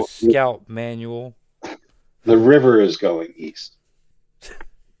is have the going... scout manual. The river is going east.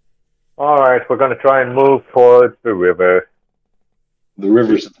 All right, we're going to try and move towards the river. The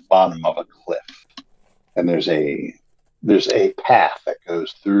river's at the bottom of a cliff, and there's a path that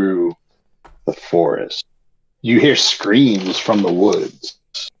goes through the forest. You hear screams from the woods.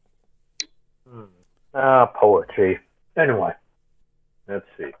 Poetry. Anyway, let's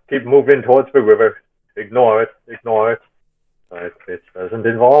see. Keep moving towards the river. Ignore it. It doesn't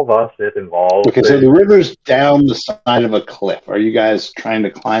involve us. It involves... Okay, so the river's down the side of a cliff. Are you guys trying to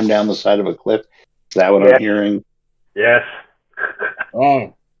climb down the side of a cliff? Is that what I'm hearing? Yes.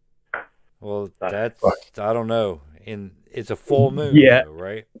 Oh, Well, that's, I don't know. It's a full moon, though,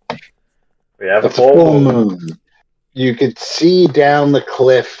 right? We have It's a full moon. You could see down the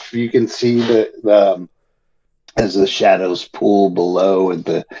cliff. You can see the as the shadows pool below and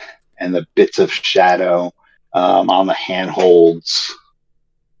the bits of shadow on the handholds.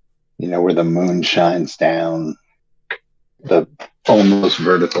 Where the moon shines down, the almost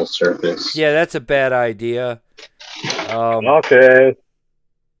vertical surface. Yeah, that's a bad idea. Okay.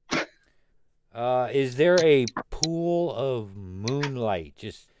 Is there a pool of moonlight,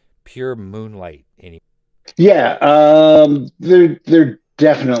 just pure moonlight? Yeah, there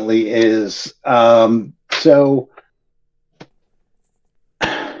definitely is. So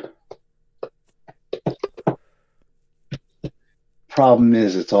problem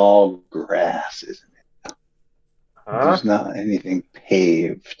is, it's all grass, isn't it? There's not anything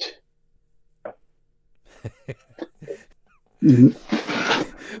paved.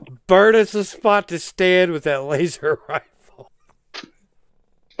 burn us a spot to stand with that laser rifle.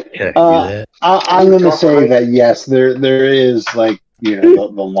 Yeah, I can do that. I'm going to say that yes, there is like the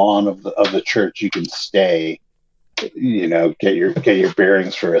lawn of the church. You can stay. Get your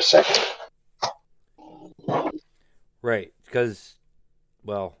bearings for a second. Right, because,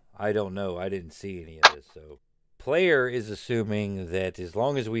 well, I don't know. I didn't see any of this. So, player is assuming that as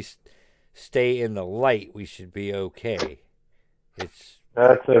long as we stay in the light, we should be okay.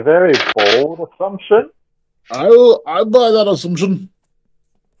 That's a very bold assumption. I'll buy that assumption.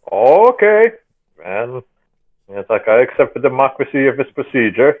 Okay. And it's like I accept the democracy of this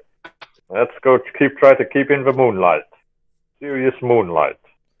procedure. Let's go try to keep in the moonlight. Serious moonlight.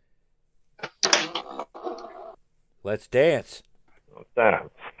 Let's dance. Let's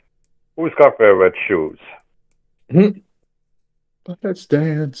dance. Who's got their red shoes? Let's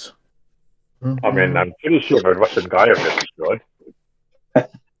dance. I mean, I'm pretty sure the Russian guy of it is good.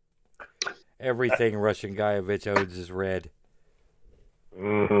 Everything Russian Guyevich owns is red.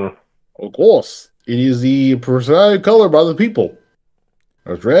 Mm-hmm. Of course. It is the prescribed color by the people.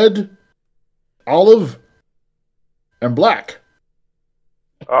 There's red, olive, and black.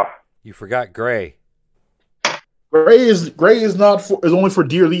 Ah. You forgot gray. Gray is only for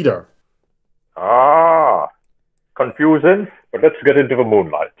dear leader. Ah. Confusing, but let's get into the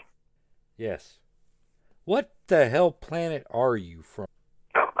moonlight. Yes. What the hell planet are you from?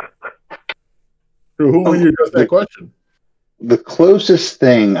 To whom will you address that question? The closest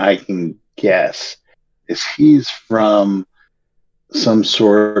thing I can guess is he's from some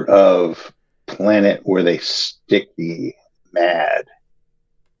sort of planet where they stick the mad.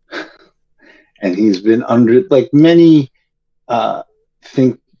 And he's been under, like many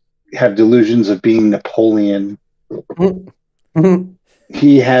think have delusions of being Napoleon.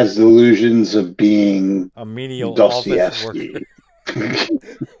 He has delusions of being a menial Dostoevsky.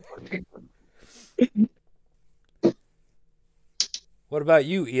 What about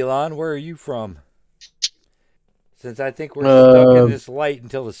you, Elon? Where are you from? Since I think we're stuck in this light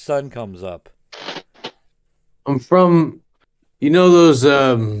until the sun comes up. I'm from, those,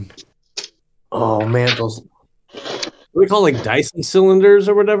 oh man, those, what do they call, like Dyson cylinders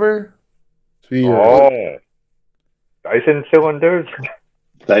or whatever? Oh, Dyson cylinders?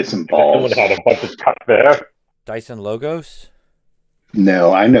 Dyson balls. Someone had a bunch of cut there. Dyson logos?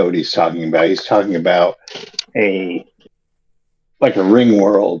 No, I know what he's talking about. He's talking about a ring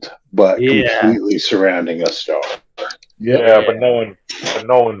world, but completely surrounding a star. Yeah, but knowing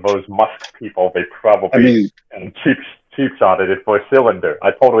those Musk people, they probably cheap shotted it for a cylinder.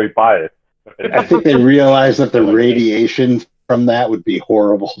 I totally buy it. I think they realized that the radiation from that would be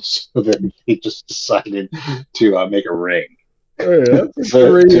horrible, so that he just decided to make a ring. Oh, yeah,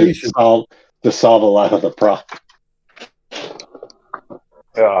 to solve a lot of the problem.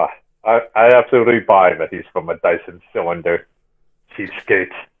 Yeah, I absolutely buy that he's from a Dyson cylinder.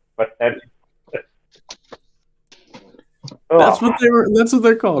 Cheapskate. But that's what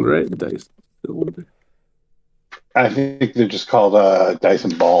they're called, right? Dyson cylinder. I think they're just called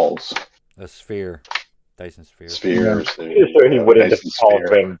Dyson balls. A sphere. Dyson sphere. Spheres. I'm sure he wouldn't have called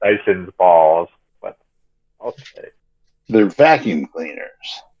them Dyson's balls, but okay. They're vacuum cleaners.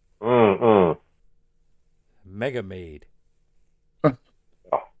 Mm-mm. Mega Maid.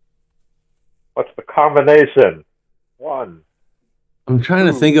 What's the combination? One. I'm trying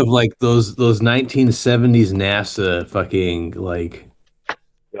to think of like those 1970s NASA fucking like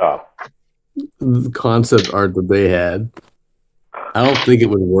concept art that they had. I don't think it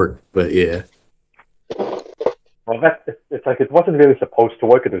would work, but yeah. Well, it's like it wasn't really supposed to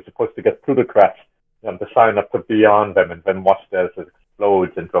work. It was supposed to get through the cracks and to sign up to beyond them, and then watch as it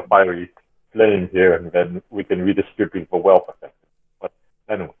explodes into a fiery flame here, and then we can redistribute the wealth effect. But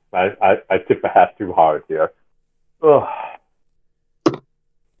anyway, I tip the hat too hard here. Ugh.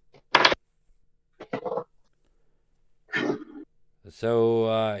 So,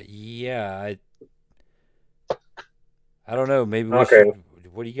 I don't know. Maybe we Okay. should.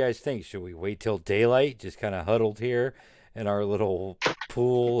 What do you guys think? Should we wait till daylight, just kind of huddled here in our little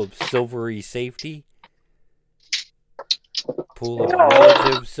pool of silvery safety? Pool of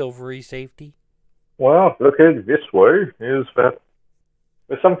relative silvery safety? Well, look at it this way: is that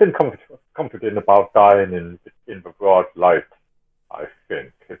there's something comforting about dying in the broad light. I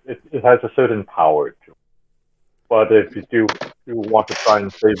think it has a certain power to it. But if you do want to try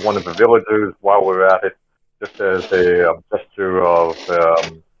and save one of the villagers while we're at it, just as a gesture of...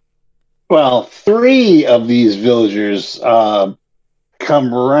 Well, 3 of these villagers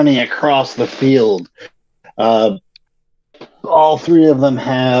come running across the field. All 3 of them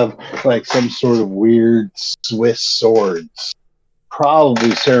have like some sort of weird Swiss swords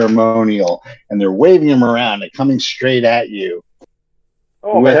probably ceremonial, and they're waving them around and coming straight at you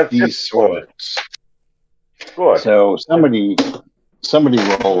with these swords. Good. So somebody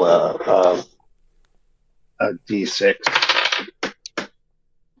roll a d6.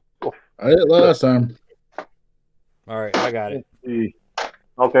 I did it last time. All right, I got it.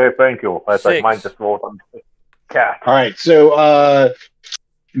 Okay, thank you. I think 6. mine just rolled on the cat. All right, so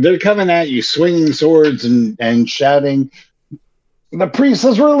they're coming at you, swinging swords and shouting, "The priest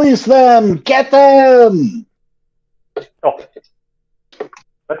has released them! Get them!" Oh,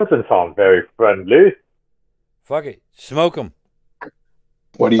 that doesn't sound very friendly. Fuck it. Smoke them.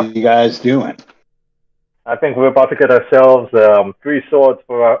 What are you guys doing? I think we're about to get ourselves 3 swords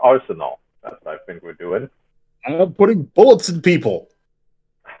for our arsenal. That's what I think we're doing. I'm putting bullets in people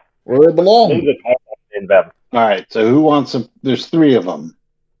where they belong. Leave the power in them. All right, so who wants them? There's 3 of them.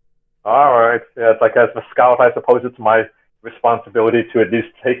 All right. Yeah, it's like as the scout, I suppose it's my responsibility to at least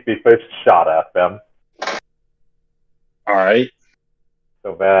take the first shot at them. All right.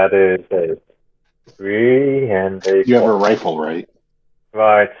 So that is a 3 and a You have a 4. rifle, right?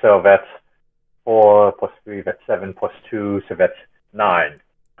 Right, so that's 4 plus 3, that's 7 plus 2, so that's 9.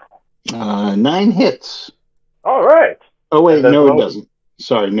 9 hits. All right. Oh, wait, no, it doesn't.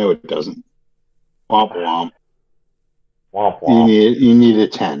 Sorry, no, it doesn't. Womp womp. Womp womp. You need a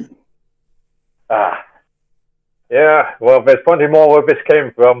 10. Yeah, well, there's plenty more where this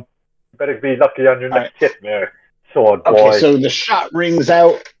came from. You better be lucky on your next hit there, sword boy. Okay, so the shot rings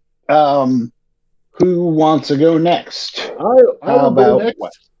out. Who wants to go next? How about next?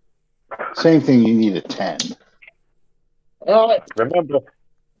 What? Same thing, you need a 10. All right. Remember,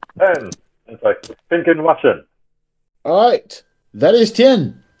 10. It's like thinking Russian. All right. That is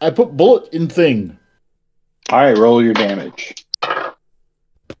 10. I put bullet in thing. All right, roll your damage.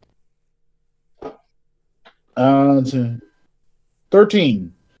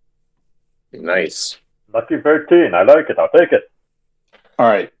 13. Nice. Lucky 13. I like it. I'll take it. All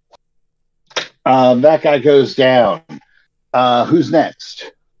right. That guy goes down. Who's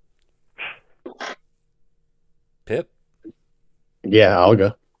next? Pip? Yeah, I'll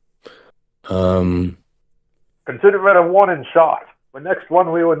go. Consider it a warning shot. The next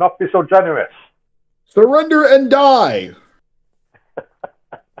one, we will not be so generous. Surrender and die.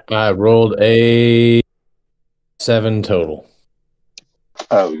 I rolled a 7 total.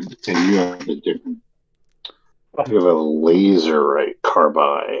 Oh, and you have a different. You have a laser right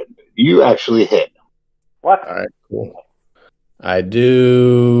carbine. You actually hit. What? All right, cool. I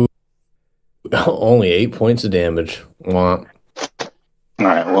do only 8 points of damage. Womp. All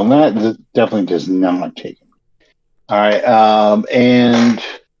right. Well, that definitely does not take him. All right. And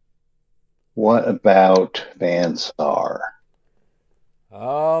what about Vansar?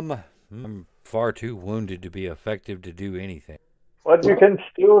 I'm far too wounded to be effective to do anything. But you can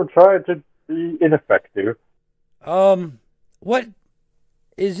still try to be ineffective. What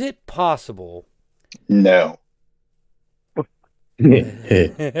is it possible? No.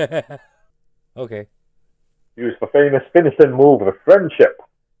 Okay. Use the famous finishing move of friendship.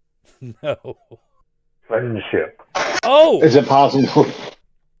 No. Friendship. Oh! Is it possible?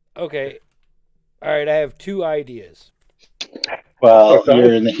 Okay. All right, I have 2 ideas. Well,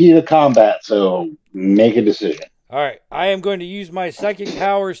 you're in the heat of combat, so make a decision. All right, I am going to use my psychic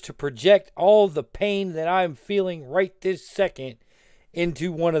powers to project all the pain that I'm feeling right this second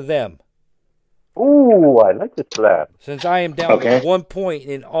into one of them. Ooh, I like this plan. Since I am down to 1 point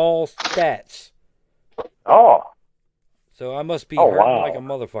in all stats. Oh. So I must be hurting like a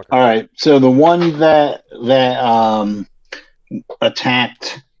motherfucker. All right, so the one that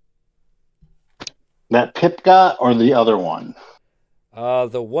attacked that Pip got, or the other one?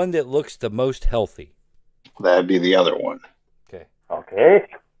 The one that looks the most healthy. That'd be the other one. Okay. Okay.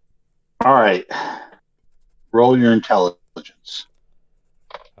 All right. Roll your intelligence.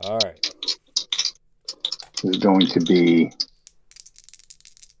 All right. There's going to be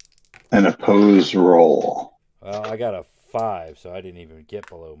an opposed roll. Well, I got a 5, so I didn't even get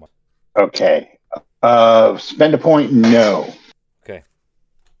below my... Okay. Spend a point? No. Okay.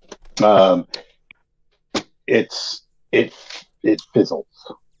 It fizzles.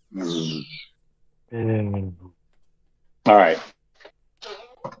 All right.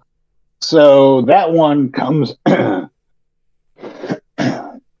 So that one comes.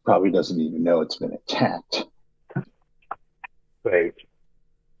 Probably doesn't even know it's been attacked. Great.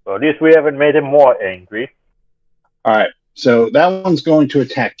 So at least we haven't made him more angry. All right. So that one's going to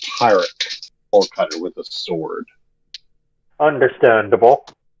attack Pirate or Cutter with a sword. Understandable.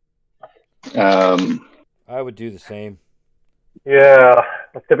 I would do the same. Yeah,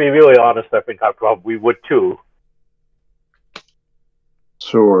 to be really honest, I think I probably would too.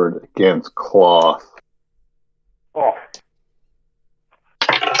 sword against cloth. Oh,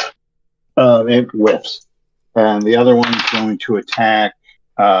 It whiffs. And the other one's going to attack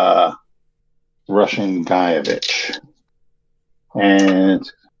Russian Guyevich. And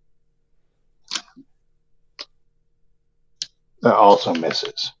that also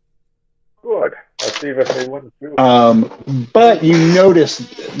misses. good. Let's see if they wouldn't do. But you notice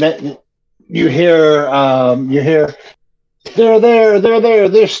that you hear, they're there,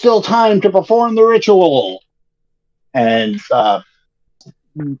 there's still time to perform the ritual. And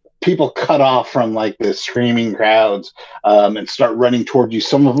people cut off from like the screaming crowds and start running toward you.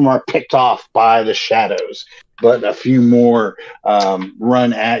 Some of them are picked off by the shadows, but a few more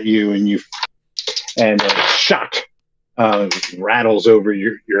run at you, and a shot rattles over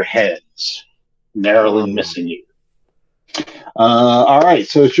your heads, narrowly missing you. All right,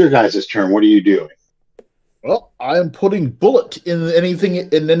 so it's your guys' turn. What are you doing? Well, I am putting bullet in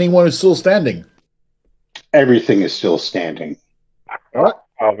anyone who's still standing. Everything is still standing. All right.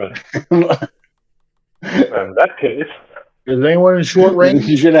 In that case, Is anyone in short range?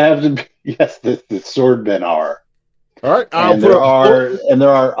 You're gonna have to. Yes, the swordmen are. All right. And there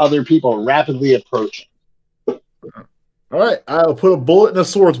are other people rapidly approaching. All right. I'll put a bullet in a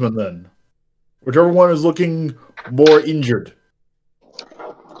swordsman then. Whichever one is looking more injured.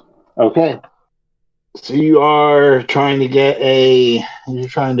 Okay. So you are trying to get you're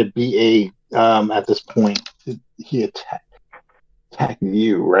trying to be at this point, he attacked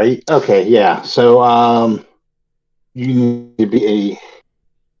you, right? Okay, yeah. So, you need to be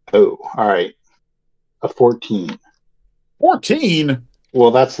all right. A 14. 14?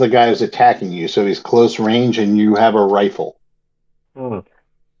 Well, that's the guy who's attacking you. So he's close range and you have a rifle.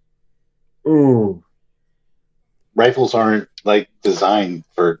 Ooh. Rifles aren't like designed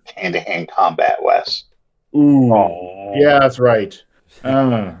for hand-to-hand combat, Wes. Ooh. oh, Yeah, that's right.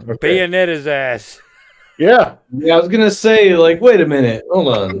 Okay. Bayonet his ass. Yeah. Yeah, I was gonna say, like, wait a minute,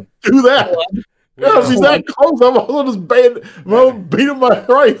 hold on. Do that. Yeah, if he's that close, I'm just beat him my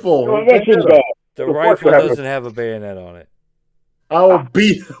rifle. The rifle doesn't have a bayonet on it. I will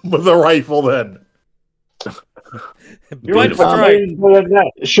beat him with a rifle then. Big strike.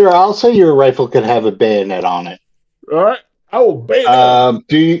 Sure, I'll say your rifle could have a bayonet on it. All right. I will bayonet.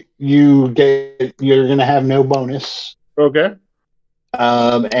 You're going to have no bonus. Okay.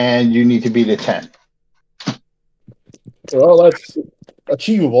 And you need to beat a 10. Well, that's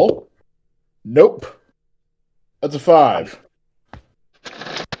achievable. Nope. That's a 5.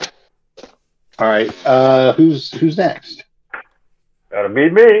 All right. Who's next? That'll be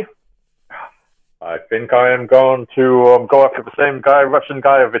me. I think I am going to go after the same guy Russian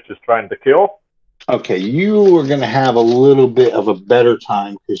Guyevich is trying to kill. Okay, you are going to have a little bit of a better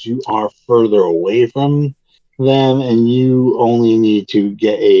time because you are further away from them, and you only need to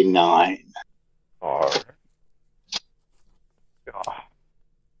get a 9. All right.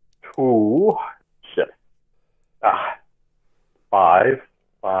 2. Shit. 5,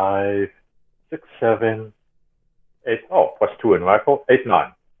 6, 7, 8. Oh, plus 2 in rifle. 8,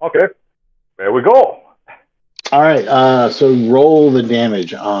 9. Okay. There we go. All right. So roll the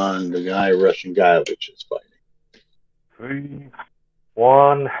damage on the guy Russian Guyevich is fighting. 3,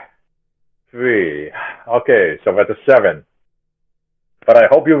 1, 3. Okay, so that's a 7. But I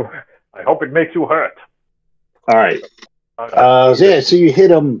hope it makes you hurt. All right. So you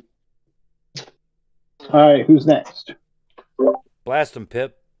hit him. All right. Who's next? Blast him,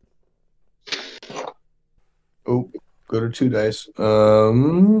 Pip. Oh, go to 2 dice.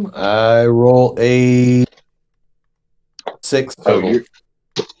 I roll a 6 total.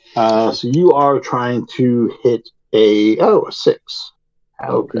 So you are trying to hit a 6.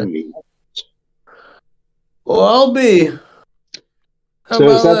 How convenient. Well, I'll be. How So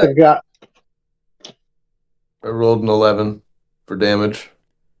is about that the guy? I rolled an 11 for damage.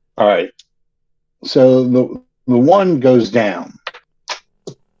 All right. So the one goes down.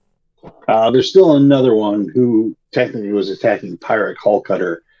 There's still another one who technically was attacking Pirate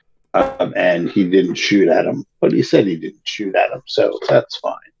Hullcutter, and he didn't shoot at him, but he said he didn't shoot at him, so that's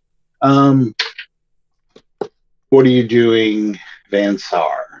fine. What are you doing, Van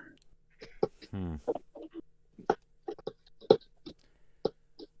Sar?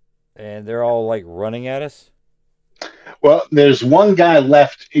 And they're all like running at us? Well, there's one guy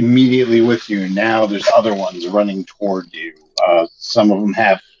left immediately with you. Now there's other ones running toward you. Some of them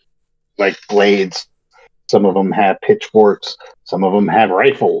have like blades. Some of them have pitchforks. Some of them have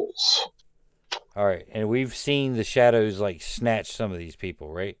rifles. All right. And we've seen the shadows like snatch some of these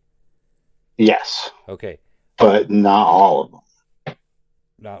people, right? Yes. Okay. But not all of them.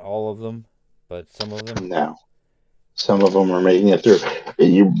 Not all of them, but some of them? No. Some of them are making it through.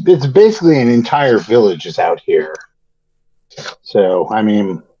 It's basically an entire village is out here. So, I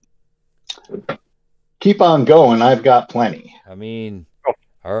mean, keep on going. I've got plenty. I mean,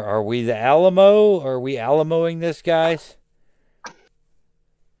 are we the Alamo? Are we Alamoing this, guys?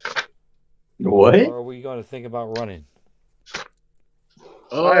 What? Or are we going to think about running?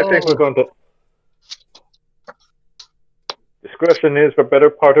 I think we're going to. Discretion is the better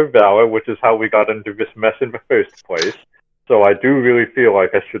part of valor, which is how we got into this mess in the first place. So I do really feel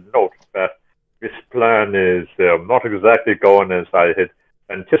like I should note that this plan is not exactly going as I had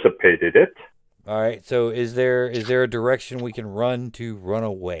anticipated it. All right. So is there a direction we can run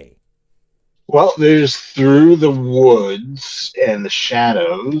away? Well, there's through the woods and the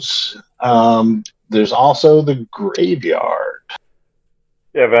shadows. There's also the graveyard.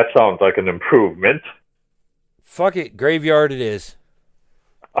 Yeah, that sounds like an improvement. Fuck it, graveyard it is.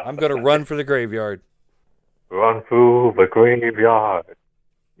 I'm gonna run for the graveyard. Run through the graveyard.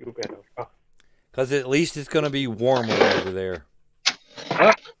 You better run. Because at least it's gonna be warmer over there.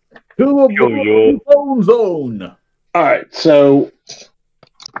 To the zone. All right, so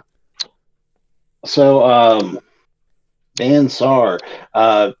Bansar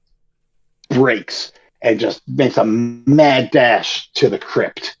breaks and just makes a mad dash to the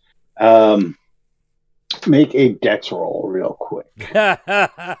crypt. Make a dex roll real quick.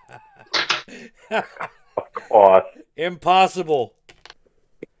 Impossible.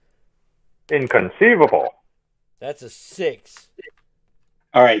 Inconceivable. That's a 6.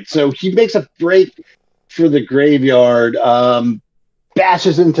 All right, so he makes a break for the graveyard,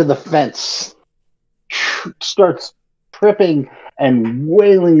 bashes into the fence, starts tripping and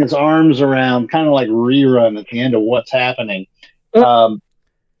wailing his arms around, kind of like Rerun at the end of What's Happening.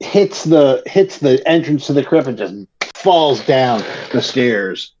 Hits the entrance to the crypt and just falls down the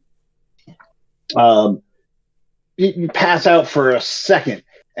stairs. You pass out for a second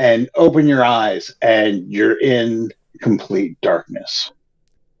and open your eyes, and you're in complete darkness.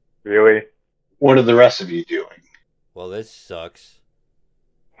 Really? What are the rest of you doing? Well, this sucks.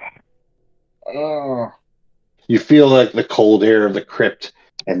 You feel like the cold air of the crypt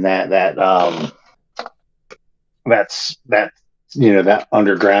and that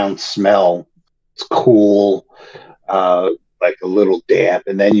underground smell. It's cool, like a little damp,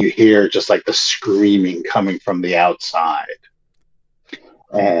 and then you hear just like the screaming coming from the outside,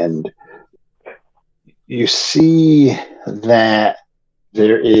 and you see that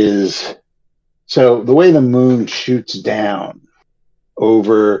there is. So the way the moon shoots down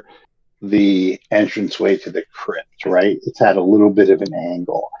over the entranceway to the crypt, right? It's at a little bit of an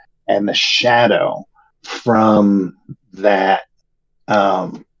angle, and the shadow from that,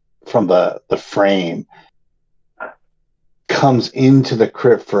 from the frame, comes into the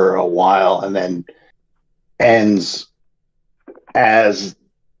crypt for a while and then ends as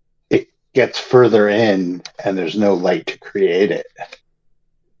it gets further in, and there's no light to create it.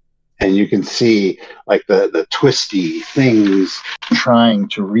 And you can see like the twisty things trying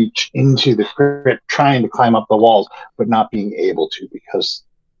to reach into the crypt, trying to climb up the walls, but not being able to because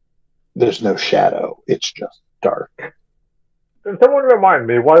there's no shadow. It's just dark. Can someone remind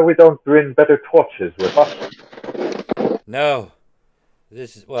me why we don't bring better torches with us? No.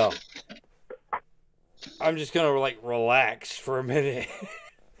 This is, well, I'm just going to like relax for a minute.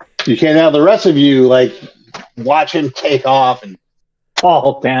 You can't have the rest of you like watch him take off and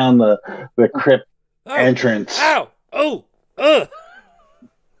fall down the crypt entrance. Ow! Oh! Oh.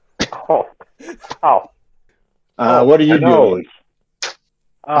 Ow. What are you doing?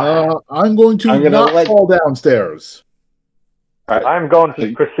 I'm going to not fall downstairs. Right. I'm going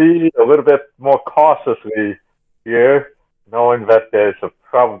to proceed a little bit more cautiously here, knowing that there's a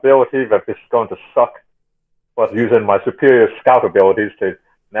probability that this is going to suck, but using my superior scout abilities to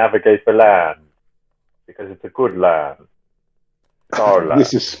navigate the land, because it's a good land. It's our land.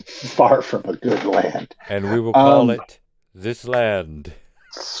 This is far from a good land. And we will call it this land.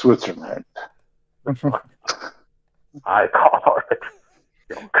 Switzerland. I call it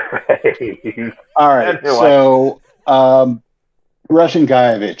your grave. All right, Anyway. so Russian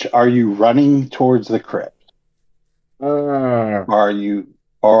Guyevich, are you running towards the crypt? Or are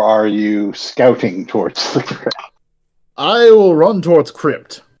you scouting towards the crypt? I will run towards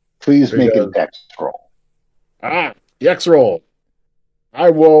crypt. Please make a dex roll. Dex roll. I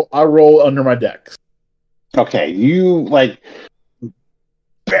roll under my dex. Okay, you like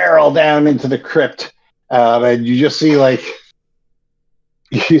barrel down into the crypt, and you just see you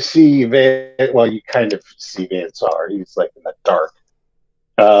kind of see Vansar. He's like in the dark,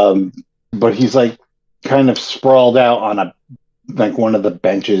 but he's like kind of sprawled out on one of the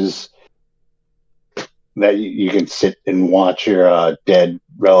benches that you can sit and watch your dead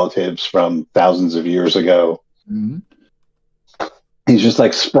relatives from thousands of years ago. Mm-hmm. He's just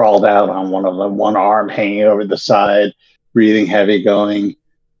like sprawled out on one of them, one arm hanging over the side, breathing heavy, going.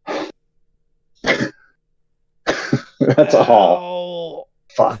 That's a haul.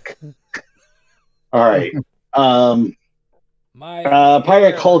 Fuck. All right. Pirate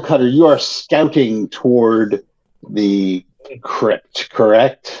Hull Cutter, you are scouting toward the crypt,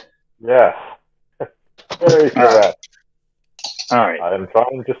 correct? Yes. Very correct. All right. I am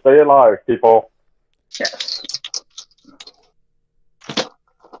trying to stay alive, people. Yes.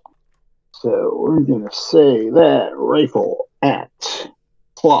 So we're going to say that rifle at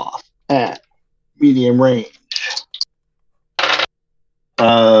cloth at medium range.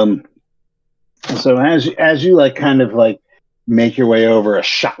 So as you like kind of like make your way over, a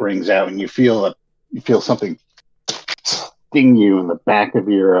shot rings out, and you feel something sting you in the back of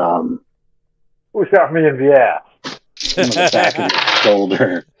your Who shot me in the ass? in the back of your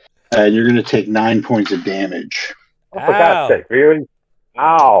shoulder. You're going to take 9 points of damage. Oh, for God's sake, really?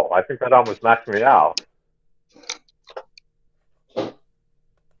 Ow! I think that almost knocked me out.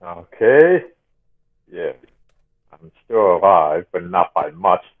 Okay. Yeah. I'm still alive, but not by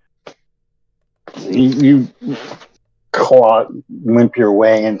much. You limp your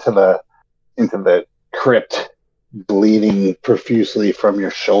way into the crypt, bleeding profusely from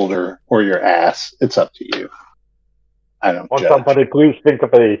your shoulder or your ass. It's up to you. I don't judge. Somebody please think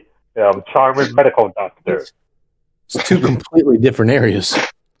of a charming medical doctor. It's two completely different areas.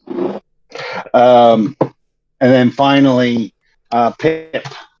 And then finally, Pip,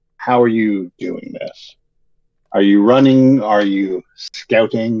 how are you doing this? Are you running? Are you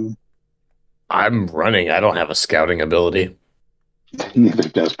scouting? I'm running. I don't have a scouting ability. Neither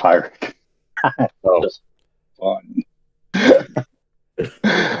does Pirate. Oh. Just fun.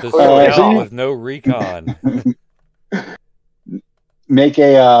 So with no recon. Make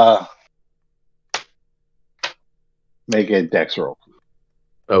a dex roll.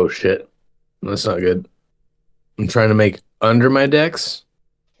 Oh shit. That's not good. I'm trying to make under my dex.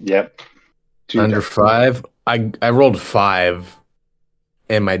 Yep. Under dex. 5. I rolled 5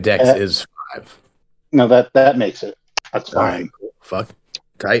 and my dex is 5. No, that makes it. That's fine. Right. Fuck.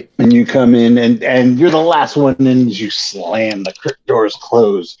 Tight. And you come in and you're the last one in as you slam the crypt doors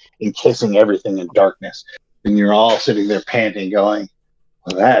closed, encasing everything in darkness. And you're all sitting there panting, going,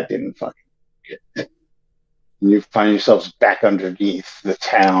 well, that didn't fucking get it. And you find yourselves back underneath the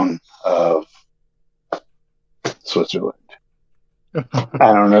town of Switzerland.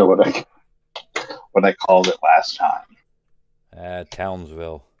 I don't know what I called it last time.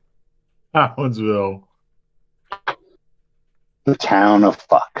 Townsville. Townsville. The town of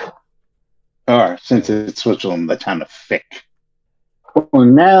fuck. Or, since it's Switzerland, the town of Fick. Well,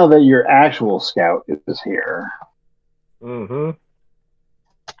 now that your actual scout is here, Mm-hmm.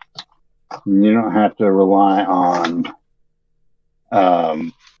 you don't have to rely on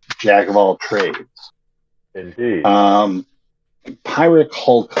Jack of all trades. Indeed. Pirate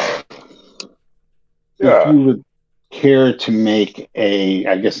Hulk. Yeah. If you would care to make a,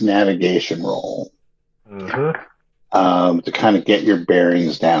 I guess, navigation roll. Mm-hmm. To kind of get your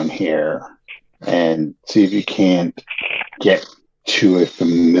bearings down here and see if you can't get to a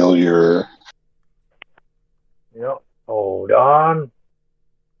familiar. Yep. Hold on.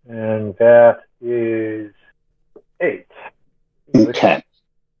 And that is 8. Okay.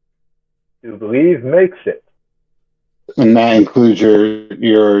 To believe makes it. And that includes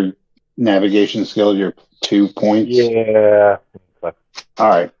your navigation skill, your 2 points. Yeah. All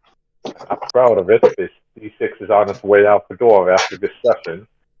right. I'm proud of it. This D6 is on its way out the door after this session.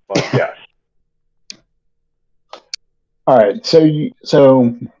 But yes. All right. So you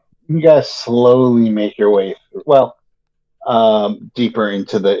guys slowly make your way, deeper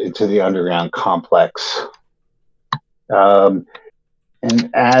into the underground complex. And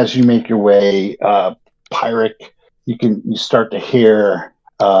as you make your way, Pirate, you start to hear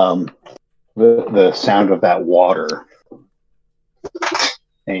the sound of that water.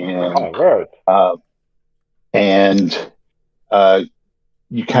 And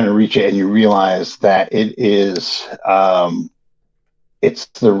you kind of reach it and you realize that it is it's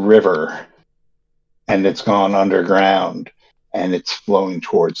the river, and it's gone underground and it's flowing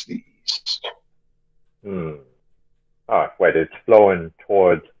towards the east. Wait, it's flowing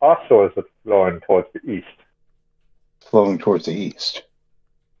towards us, or is it flowing towards the east? Flowing towards the east.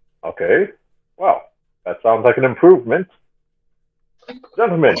 Okay. Well, that sounds like an improvement.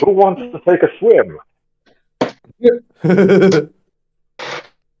 Gentlemen, who wants to take a swim?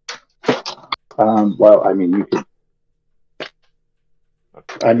 Well, I mean, you could.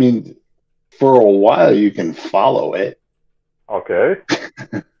 I mean, For a while, you can follow it Okay.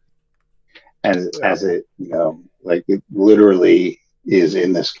 as it, like it literally is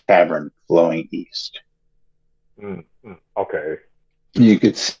in this cavern flowing east. Okay. You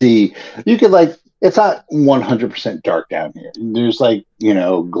could see, it's not 100% dark down here. There's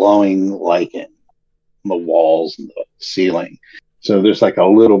glowing lichen on the walls and the ceiling. So there's like a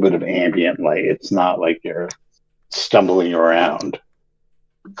little bit of ambient light. It's not like you're stumbling around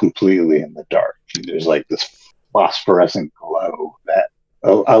completely in the dark. There's like this phosphorescent glow that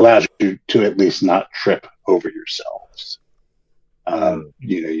allows you to at least not trip over yourselves.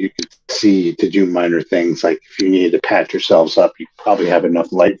 You could see to do minor things, like if you needed to patch yourselves up, you probably have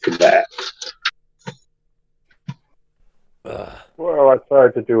enough light for that. Well, I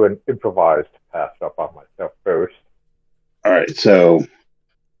tried to do an improvised patch up on myself first. All right, so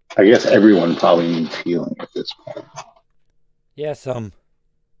I guess everyone probably needs healing at this point. Yeah, some.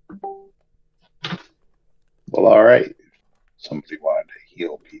 Well, all right. Somebody wanted to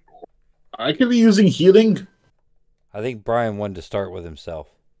heal people. I could be using healing. I think Brian wanted to start with himself.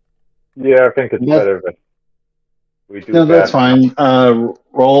 Yeah, I think it's better that we do that. No, that's fine.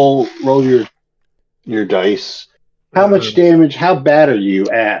 Roll your dice. How much damage? How bad are you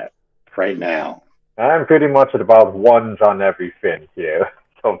at right now? I'm pretty much at about ones on everything here,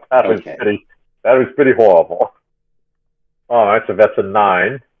 so that was pretty horrible. All right, so that's a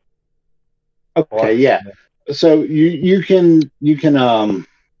 9. Okay, yeah. So you can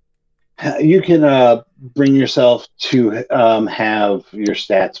bring yourself to have your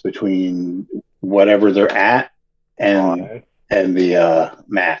stats between whatever they're at and the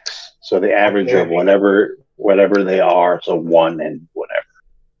max. So the average of whatever they are. So 1 and whatever.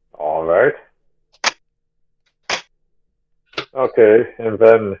 All right. Okay, and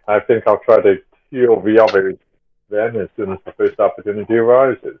then I think I'll try to heal the others then as soon as the first opportunity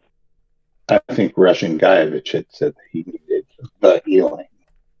arises. I think Russian Guyevich had said that he needed the healing.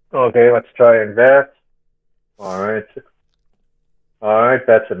 Okay, let's try and that. All right,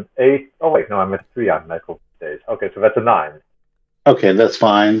 that's an 8. Oh, wait, no, I'm at 3 on medical days. Okay, so that's a 9. Okay, that's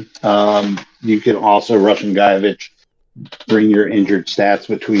fine. You can also, Russian Guyevich, bring your injured stats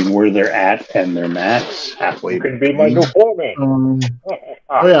between where they're at and their max halfway. You can be my new foreman.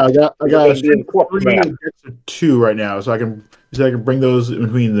 I got a 2 right now, so I can bring those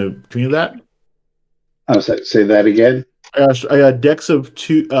between that. Say that again. I got dex of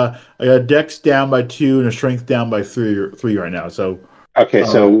 2. I got dex down by 2 and a strength down by 3 right now. So okay,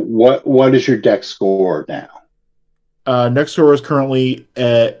 so what is your dex score now? Next score is currently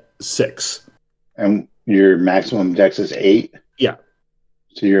at 6, and your maximum dex is 8. Yeah,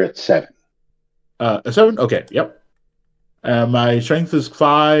 so you're at 7. 7. Okay, yep. My strength is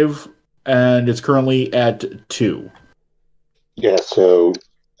 5, and it's currently at 2. Yeah, so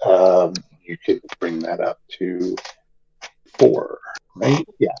you could bring that up to 4, right?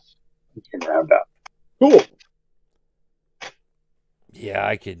 Yes, you can round up. Cool. Yeah,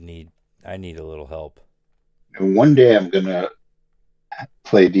 I need a little help. And one day I'm gonna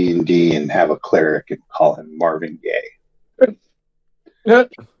play D&D and have a cleric and call him Marvin Gaye.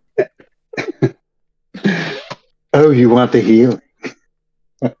 Oh, you want the healing?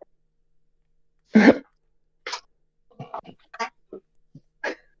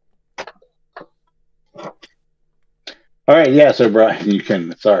 All right, yeah, so Brian, you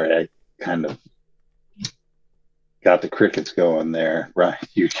can, sorry, I kind of got the crickets going there. Brian,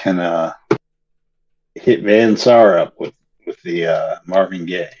 you can hit Van Sar up with the Marvin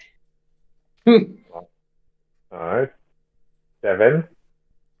Gaye. All right. 7.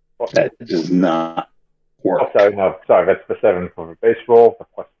 That does not work. Oh, sorry, that's the 7 for the base roll, the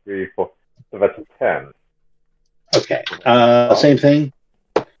 +3 so that's a 10. Okay, same thing.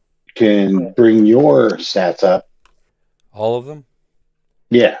 You can bring your stats up. All of them?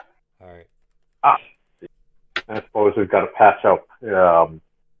 Yeah. All right. I suppose we've got to patch up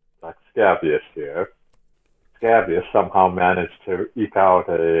like Scabius here. Scabius somehow managed to eke out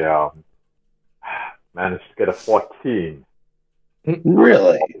managed to get a 14.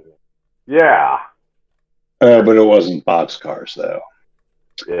 Really? Yeah. But it wasn't boxcars, though.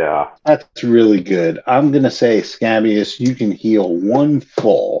 Yeah. That's really good. I'm going to say, Scabius, you can heal 1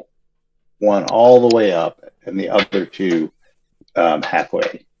 full, 1 all the way up, and the other 2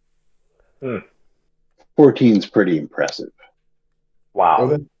 halfway. 14's pretty impressive. Wow.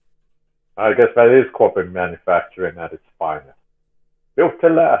 Okay. I guess that is corporate manufacturing at its finest. Built to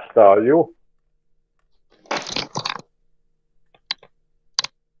last, are you?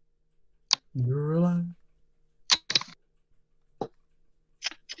 You're alive.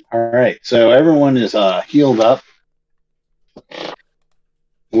 All right, so everyone is healed up.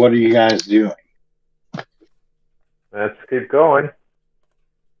 What are you guys doing? Let's keep going.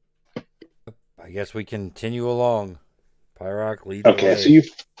 I guess we continue along. Pyrock, lead the Okay, way. so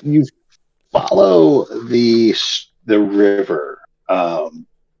you follow the river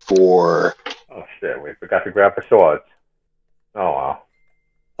for Oh shit, we forgot to grab the swords. Oh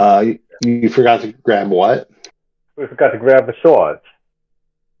wow. you forgot to grab what? We forgot to grab the swords.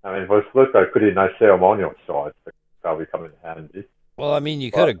 I mean, those look like pretty nice ceremonial swords, but probably come in handy. Well, I mean,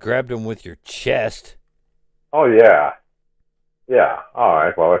 you could have grabbed them with your chest. Oh yeah. Yeah.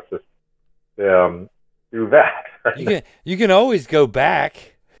 Alright, well let's just do that. You can always go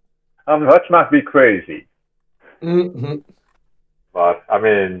back. Let's not be crazy. Mm-hmm. But I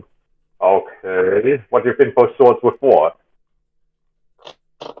mean, okay. What do you think those swords were for?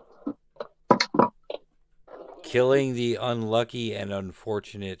 Killing the unlucky and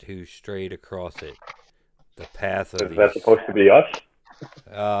unfortunate who strayed across it. The path of Is that supposed to be us?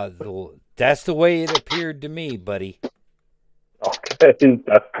 that's the way it appeared to me, buddy. Okay,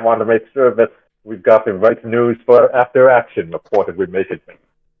 just want to make sure that we've got the right news for after action report if we make it.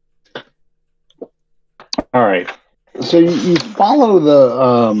 All right. So you follow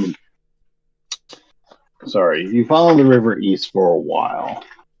the you follow the river east for a while.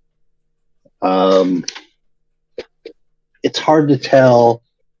 It's hard to tell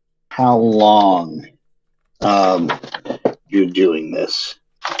how long you're doing this.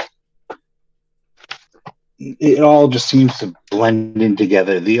 It all just seems to blend in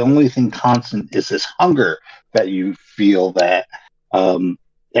together. The only thing constant is this hunger that you feel that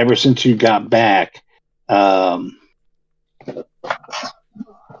ever since you got back, you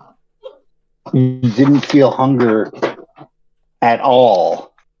didn't feel hunger at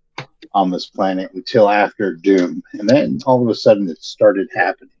all on this planet until after Doom. And then all of a sudden it started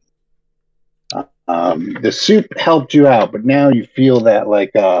happening. The soup helped you out, but now you feel that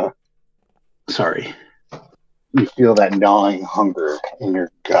you feel that gnawing hunger in your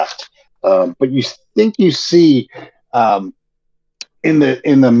gut. But you think you see in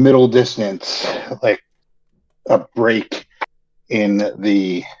the middle distance like a break in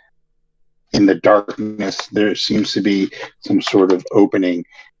the darkness. There seems to be some sort of opening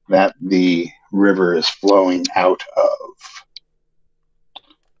that the river is flowing out of.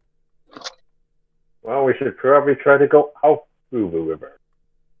 Well, we should probably try to go out through the river.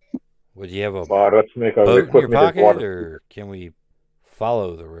 Would you have a But let's make our boat in your equipment pocket, water. or can we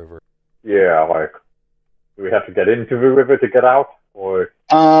follow the river? Yeah, like, do we have to get into the river to get out, or?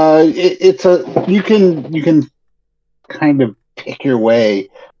 You can kind of pick your way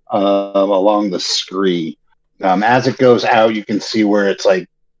along the scree. As it goes out, you can see where it's like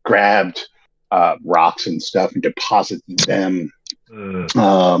grabbed rocks and stuff and deposited them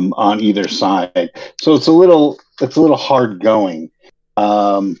on either side. So it's a little hard going.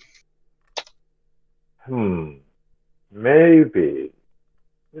 Maybe.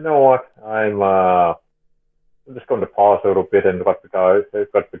 You know what? I'm just going to pause a little bit and let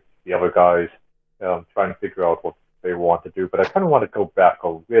the other guys trying to figure out what they want to do. But I kind of want to go back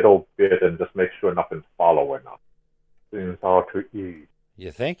a little bit and just make sure nothing's following us. Seems hard to ease.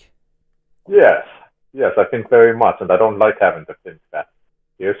 You think? Yes, I think very much, and I don't like having to think that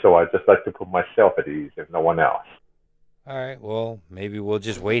here. So I just like to put myself at ease, if no one else. All right. Well, maybe we'll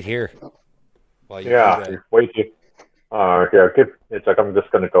just wait here. While you do Yeah, that. wait. It's like I'm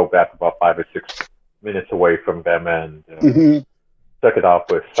just going to go back about 5 or 6 minutes away from them and check it out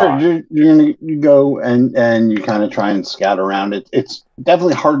with Sure, you go and you kind of try and scout around it. It's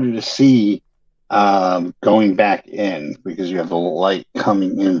definitely harder to see going back in because you have the light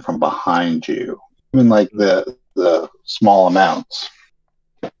coming in from behind you, even like the small amounts.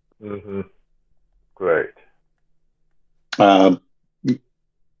 Great.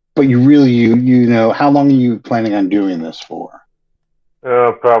 But you really you know, how long are you planning on doing this for?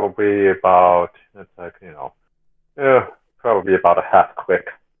 Probably about probably about a half click,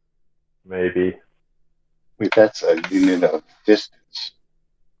 maybe. Wait, that's a unit of distance.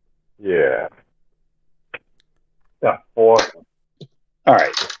 Yeah. Yeah, 4. All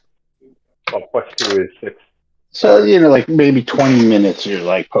right. Well, +2 is 6. So, like maybe 20 minutes you're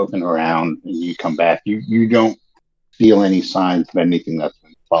like poking around and you come back. You don't feel any signs of anything that's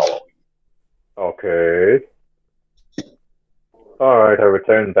been following. Okay. All right, I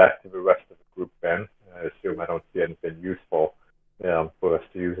return back to the rest of the group then. I assume I don't see anything useful for us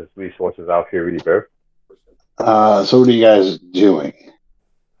to use as resources out here either. So what are you guys doing?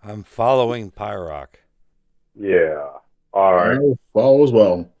 I'm following Pyrock. Yeah. All right. I'll follow as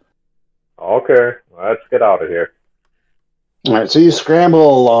well. Okay, let's get out of here. All right, so you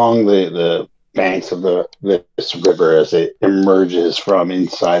scramble along the banks of this river as it emerges from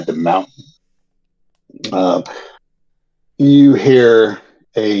inside the mountain. You hear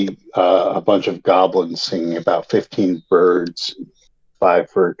a bunch of goblins singing about 15 birds, 5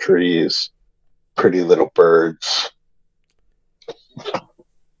 fir trees, pretty little birds.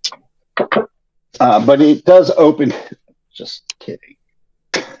 But it does open. Just kidding.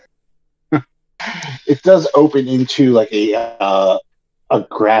 It does open into like a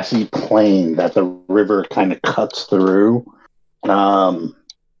grassy plain that the river kind of cuts through.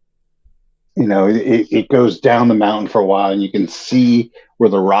 It goes down the mountain for a while, and you can see where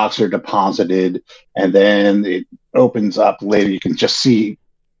the rocks are deposited, and then it opens up later. You can just see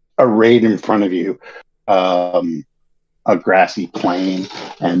arrayed in front of you a grassy plain,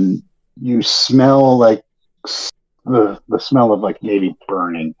 and you smell like the smell of like maybe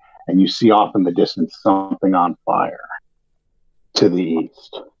burning, and you see off in the distance something on fire to the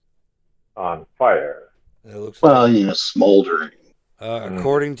east. On fire. It looks smoldering.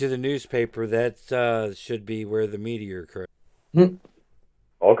 According to the newspaper, that should be where the meteor crashed.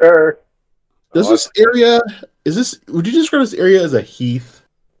 Okay. Does this area would you describe this area as a heath?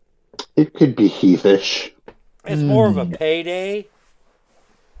 It could be heathish. It's more of a payday.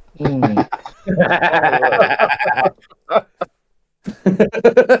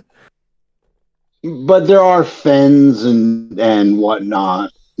 But there are fens and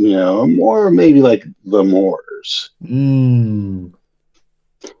whatnot, more maybe like the moors.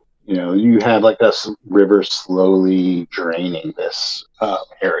 You have like a river slowly draining this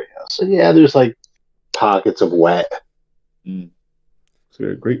area. So yeah, there's like pockets of wet. So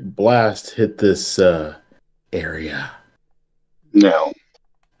a great blast hit this area. No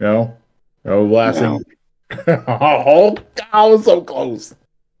blasting. No. Oh, I was so close.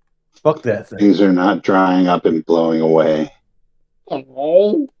 Fuck that thing. Things are not drying up and blowing away.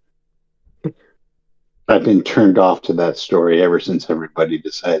 Oh. I've been turned off to that story ever since everybody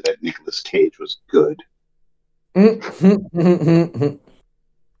decided that Nicolas Cage was good. All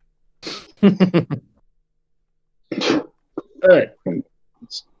right.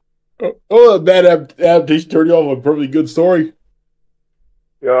 Oh, bad adaptation turned you off a perfectly good story.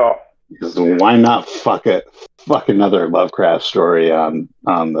 Yeah. Because why not fuck another Lovecraft story in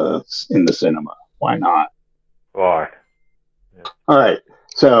the cinema? Why not? Why? Yeah. All right.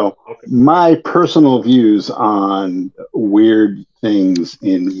 So my personal views on weird things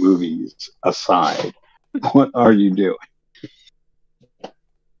in movies aside, what are you doing?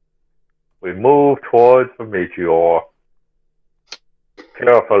 We move towards the meteor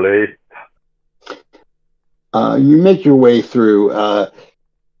carefully. You make your way through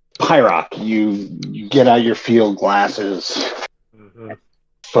Pyrock. You get out your field glasses,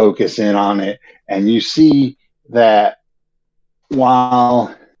 focus in on it, and you see that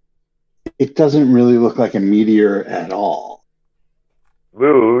while it doesn't really look like a meteor at all.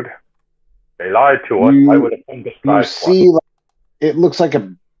 Rude. They lied to us. I would have been You see, it looks like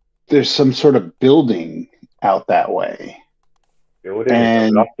there's some sort of building out that way.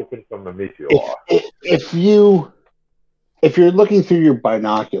 And from the meteor. If you're looking through your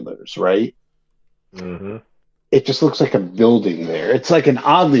binoculars, right? It just looks like a building there. It's like an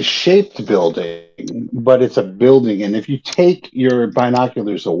oddly shaped building, but it's a building. And if you take your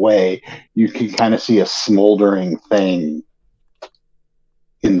binoculars away, you can kind of see a smoldering thing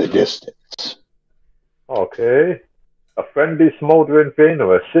in the distance. Okay. A friendly smoldering thing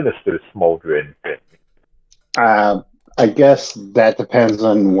or a sinister smoldering thing? I guess that depends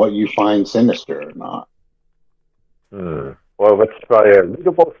on what you find sinister or not. Well, let's try a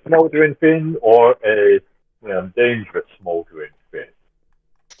readable smoldering thing or a dangerous smoldering thing.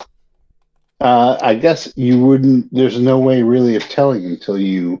 I guess you wouldn't. There's no way really of telling until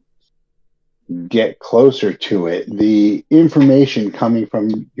you get closer to it. The information coming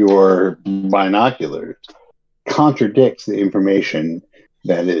from your binoculars contradicts the information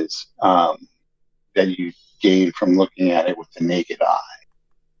that is that you gain from looking at it with the naked eye.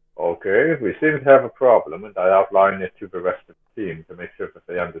 Okay, we seem to have a problem, and I outline it to the rest of the team to make sure that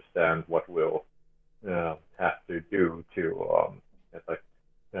they understand what we'll have to do to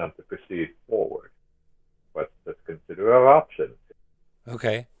proceed forward. But let's consider our options.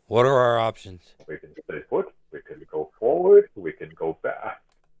 Okay, what are our options? We can stay put, we can go forward, we can go back.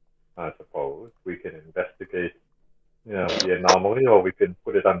 I suppose we can investigate the anomaly, or we can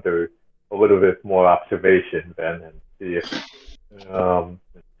put it under a little bit more observation then and see if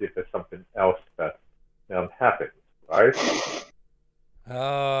there's something else that happens, right?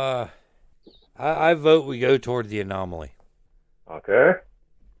 I vote we go toward the anomaly. Okay.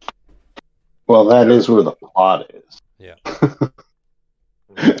 Well, that is where the plot is. Yeah.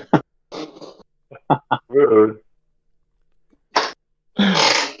 dude.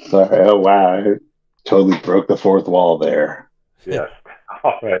 Sorry, oh wow, I totally broke the fourth wall there. Yes.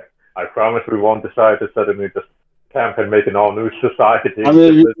 All right. I promise we won't decide to suddenly just camp and make an all-new society. I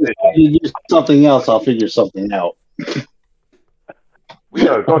mean, if you do something else, I'll figure something out. We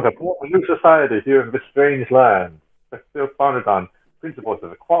are going to form a new society here in this strange land. It's still founded on principles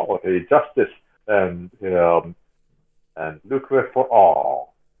of equality, justice, and lucre for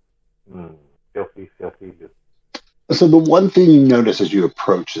all. Filthy. So the one thing you notice as you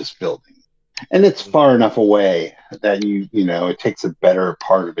approach this building, and it's far enough away that it takes a better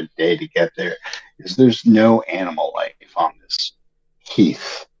part of a day to get there, is there's no animal life on this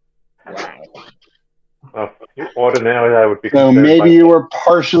heath. Well, ordinarily, I would be. So maybe you were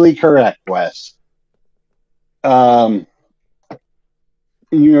partially correct, Wes. You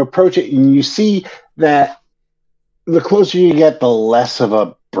approach it and you see that the closer you get, the less of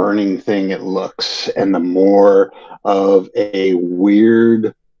a burning thing it looks, and the more of a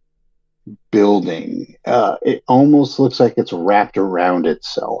weird building. It almost looks like it's wrapped around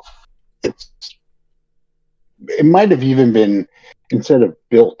itself. It might have even been, instead of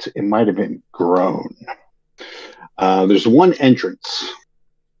built, it might have been grown. There's one entrance.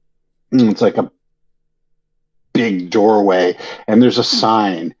 It's like a big doorway, and there's a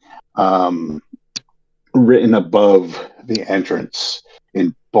sign written above the entrance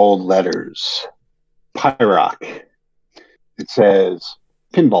in bold letters. Pyrock. It says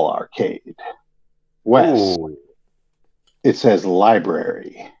Pinball Arcade. West. Ooh. It says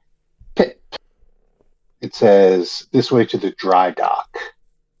Library. Pit. It says This Way to the Dry Dock.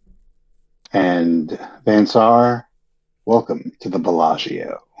 And Vansar, welcome to the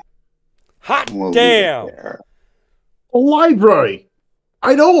Bellagio. Hot We'll damn! A library.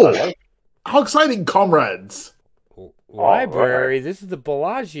 I know. How exciting, comrades. Library? This is the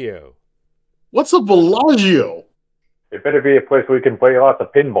Bellagio. What's a Bellagio? It better be a place where we can play lots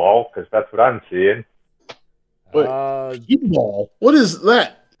of pinball, because that's what I'm seeing. Pinball? What is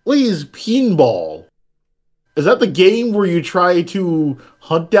that? What is pinball? Is that the game where you try to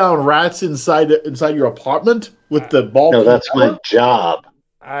hunt down rats inside your apartment with the ball? No, that's my job.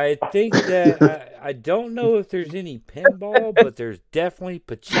 I think that I don't know if there's any pinball, but there's definitely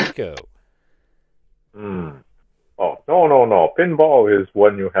Pachinko. Oh, no. Pinball is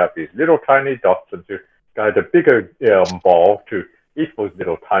when you have these little tiny dots and you got a bigger ball to eat those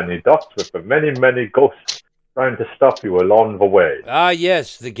little tiny dots with the many, many ghosts trying to stop you along the way. Ah,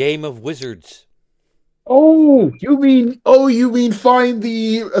 yes, the game of wizards. Oh, you mean find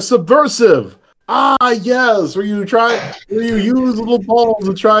the subversive? Ah, yes, where you use little balls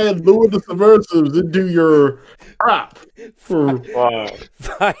to try and lure the subversives into your trap.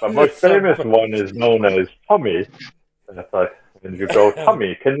 The most famous one is known as Tommy. And it's like, when you go,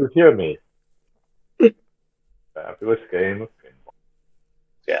 Tommy, can you hear me? Fabulous game of pinball.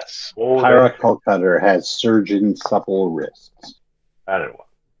 Yes. Pyrock Cutter has surgeon supple wrists. Anyway.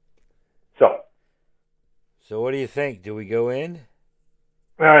 So what do you think? Do we go in?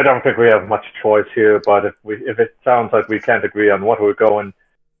 I don't think we have much choice here, but if it sounds like we can't agree on what we're going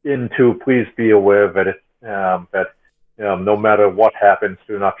into, please be aware that no matter what happens,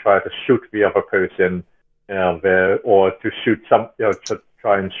 do not try to shoot the other person or to shoot to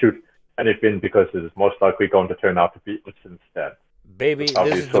try and shoot anything, because it is most likely going to turn out to be us instead. Baby,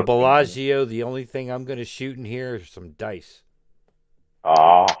 this is the Bellagio. The only thing I'm going to shoot in here is some dice.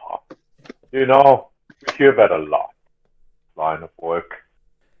 We hear that a lot. Line of work.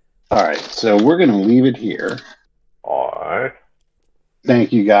 All right, so we're going to leave it here. All right.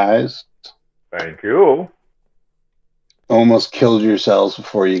 Thank you, guys. Thank you. Almost killed yourselves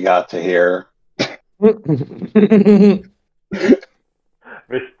before you got to here. This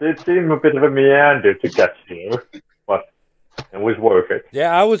did seem a bit of a meander to get here, but it was worth it.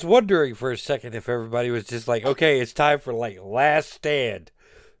 Yeah, I was wondering for a second if everybody was just like, okay, it's time for last stand.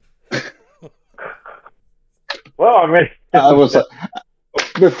 Well, I mean, I was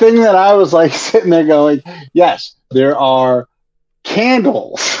the thing that I was sitting there going, yes, there are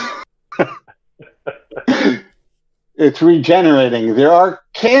candles. It's regenerating. There are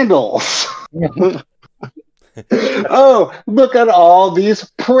candles. Oh, look at all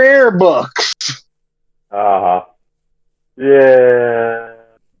these prayer books. Yeah.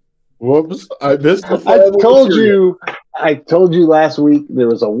 Whoops! I missed the I told you last week there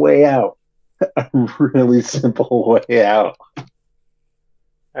was a way out. A really simple way out.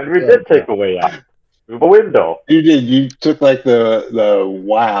 And we did take a way out through the window. You did. You took the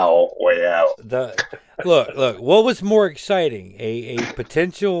wow way out. Look. What was more exciting, a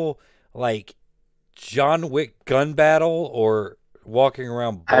potential John Wick gun battle, or walking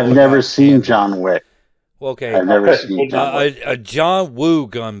around? I've never seen John Wick. Okay, I've never seen John Wick. a John Woo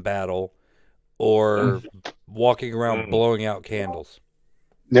gun battle, or walking around blowing out candles.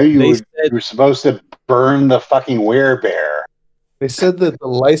 No, you were supposed to burn the fucking werebear. They said that the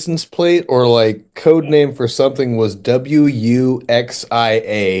license plate or like code name for something was WUXIA,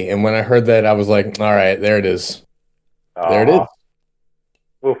 and when I heard that, I was like, "All right, there it is. There it is."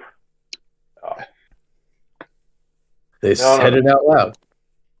 Oof. They said it out loud.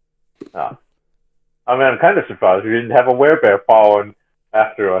 I mean, I'm kind of surprised we didn't have a werebear following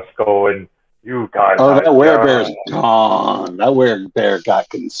after us going, "You guys." Oh, that werebear's gone. That werebear got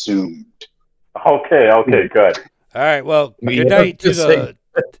consumed. Okay, good. All right, well, good night to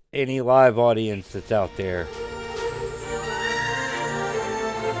any live audience that's out there.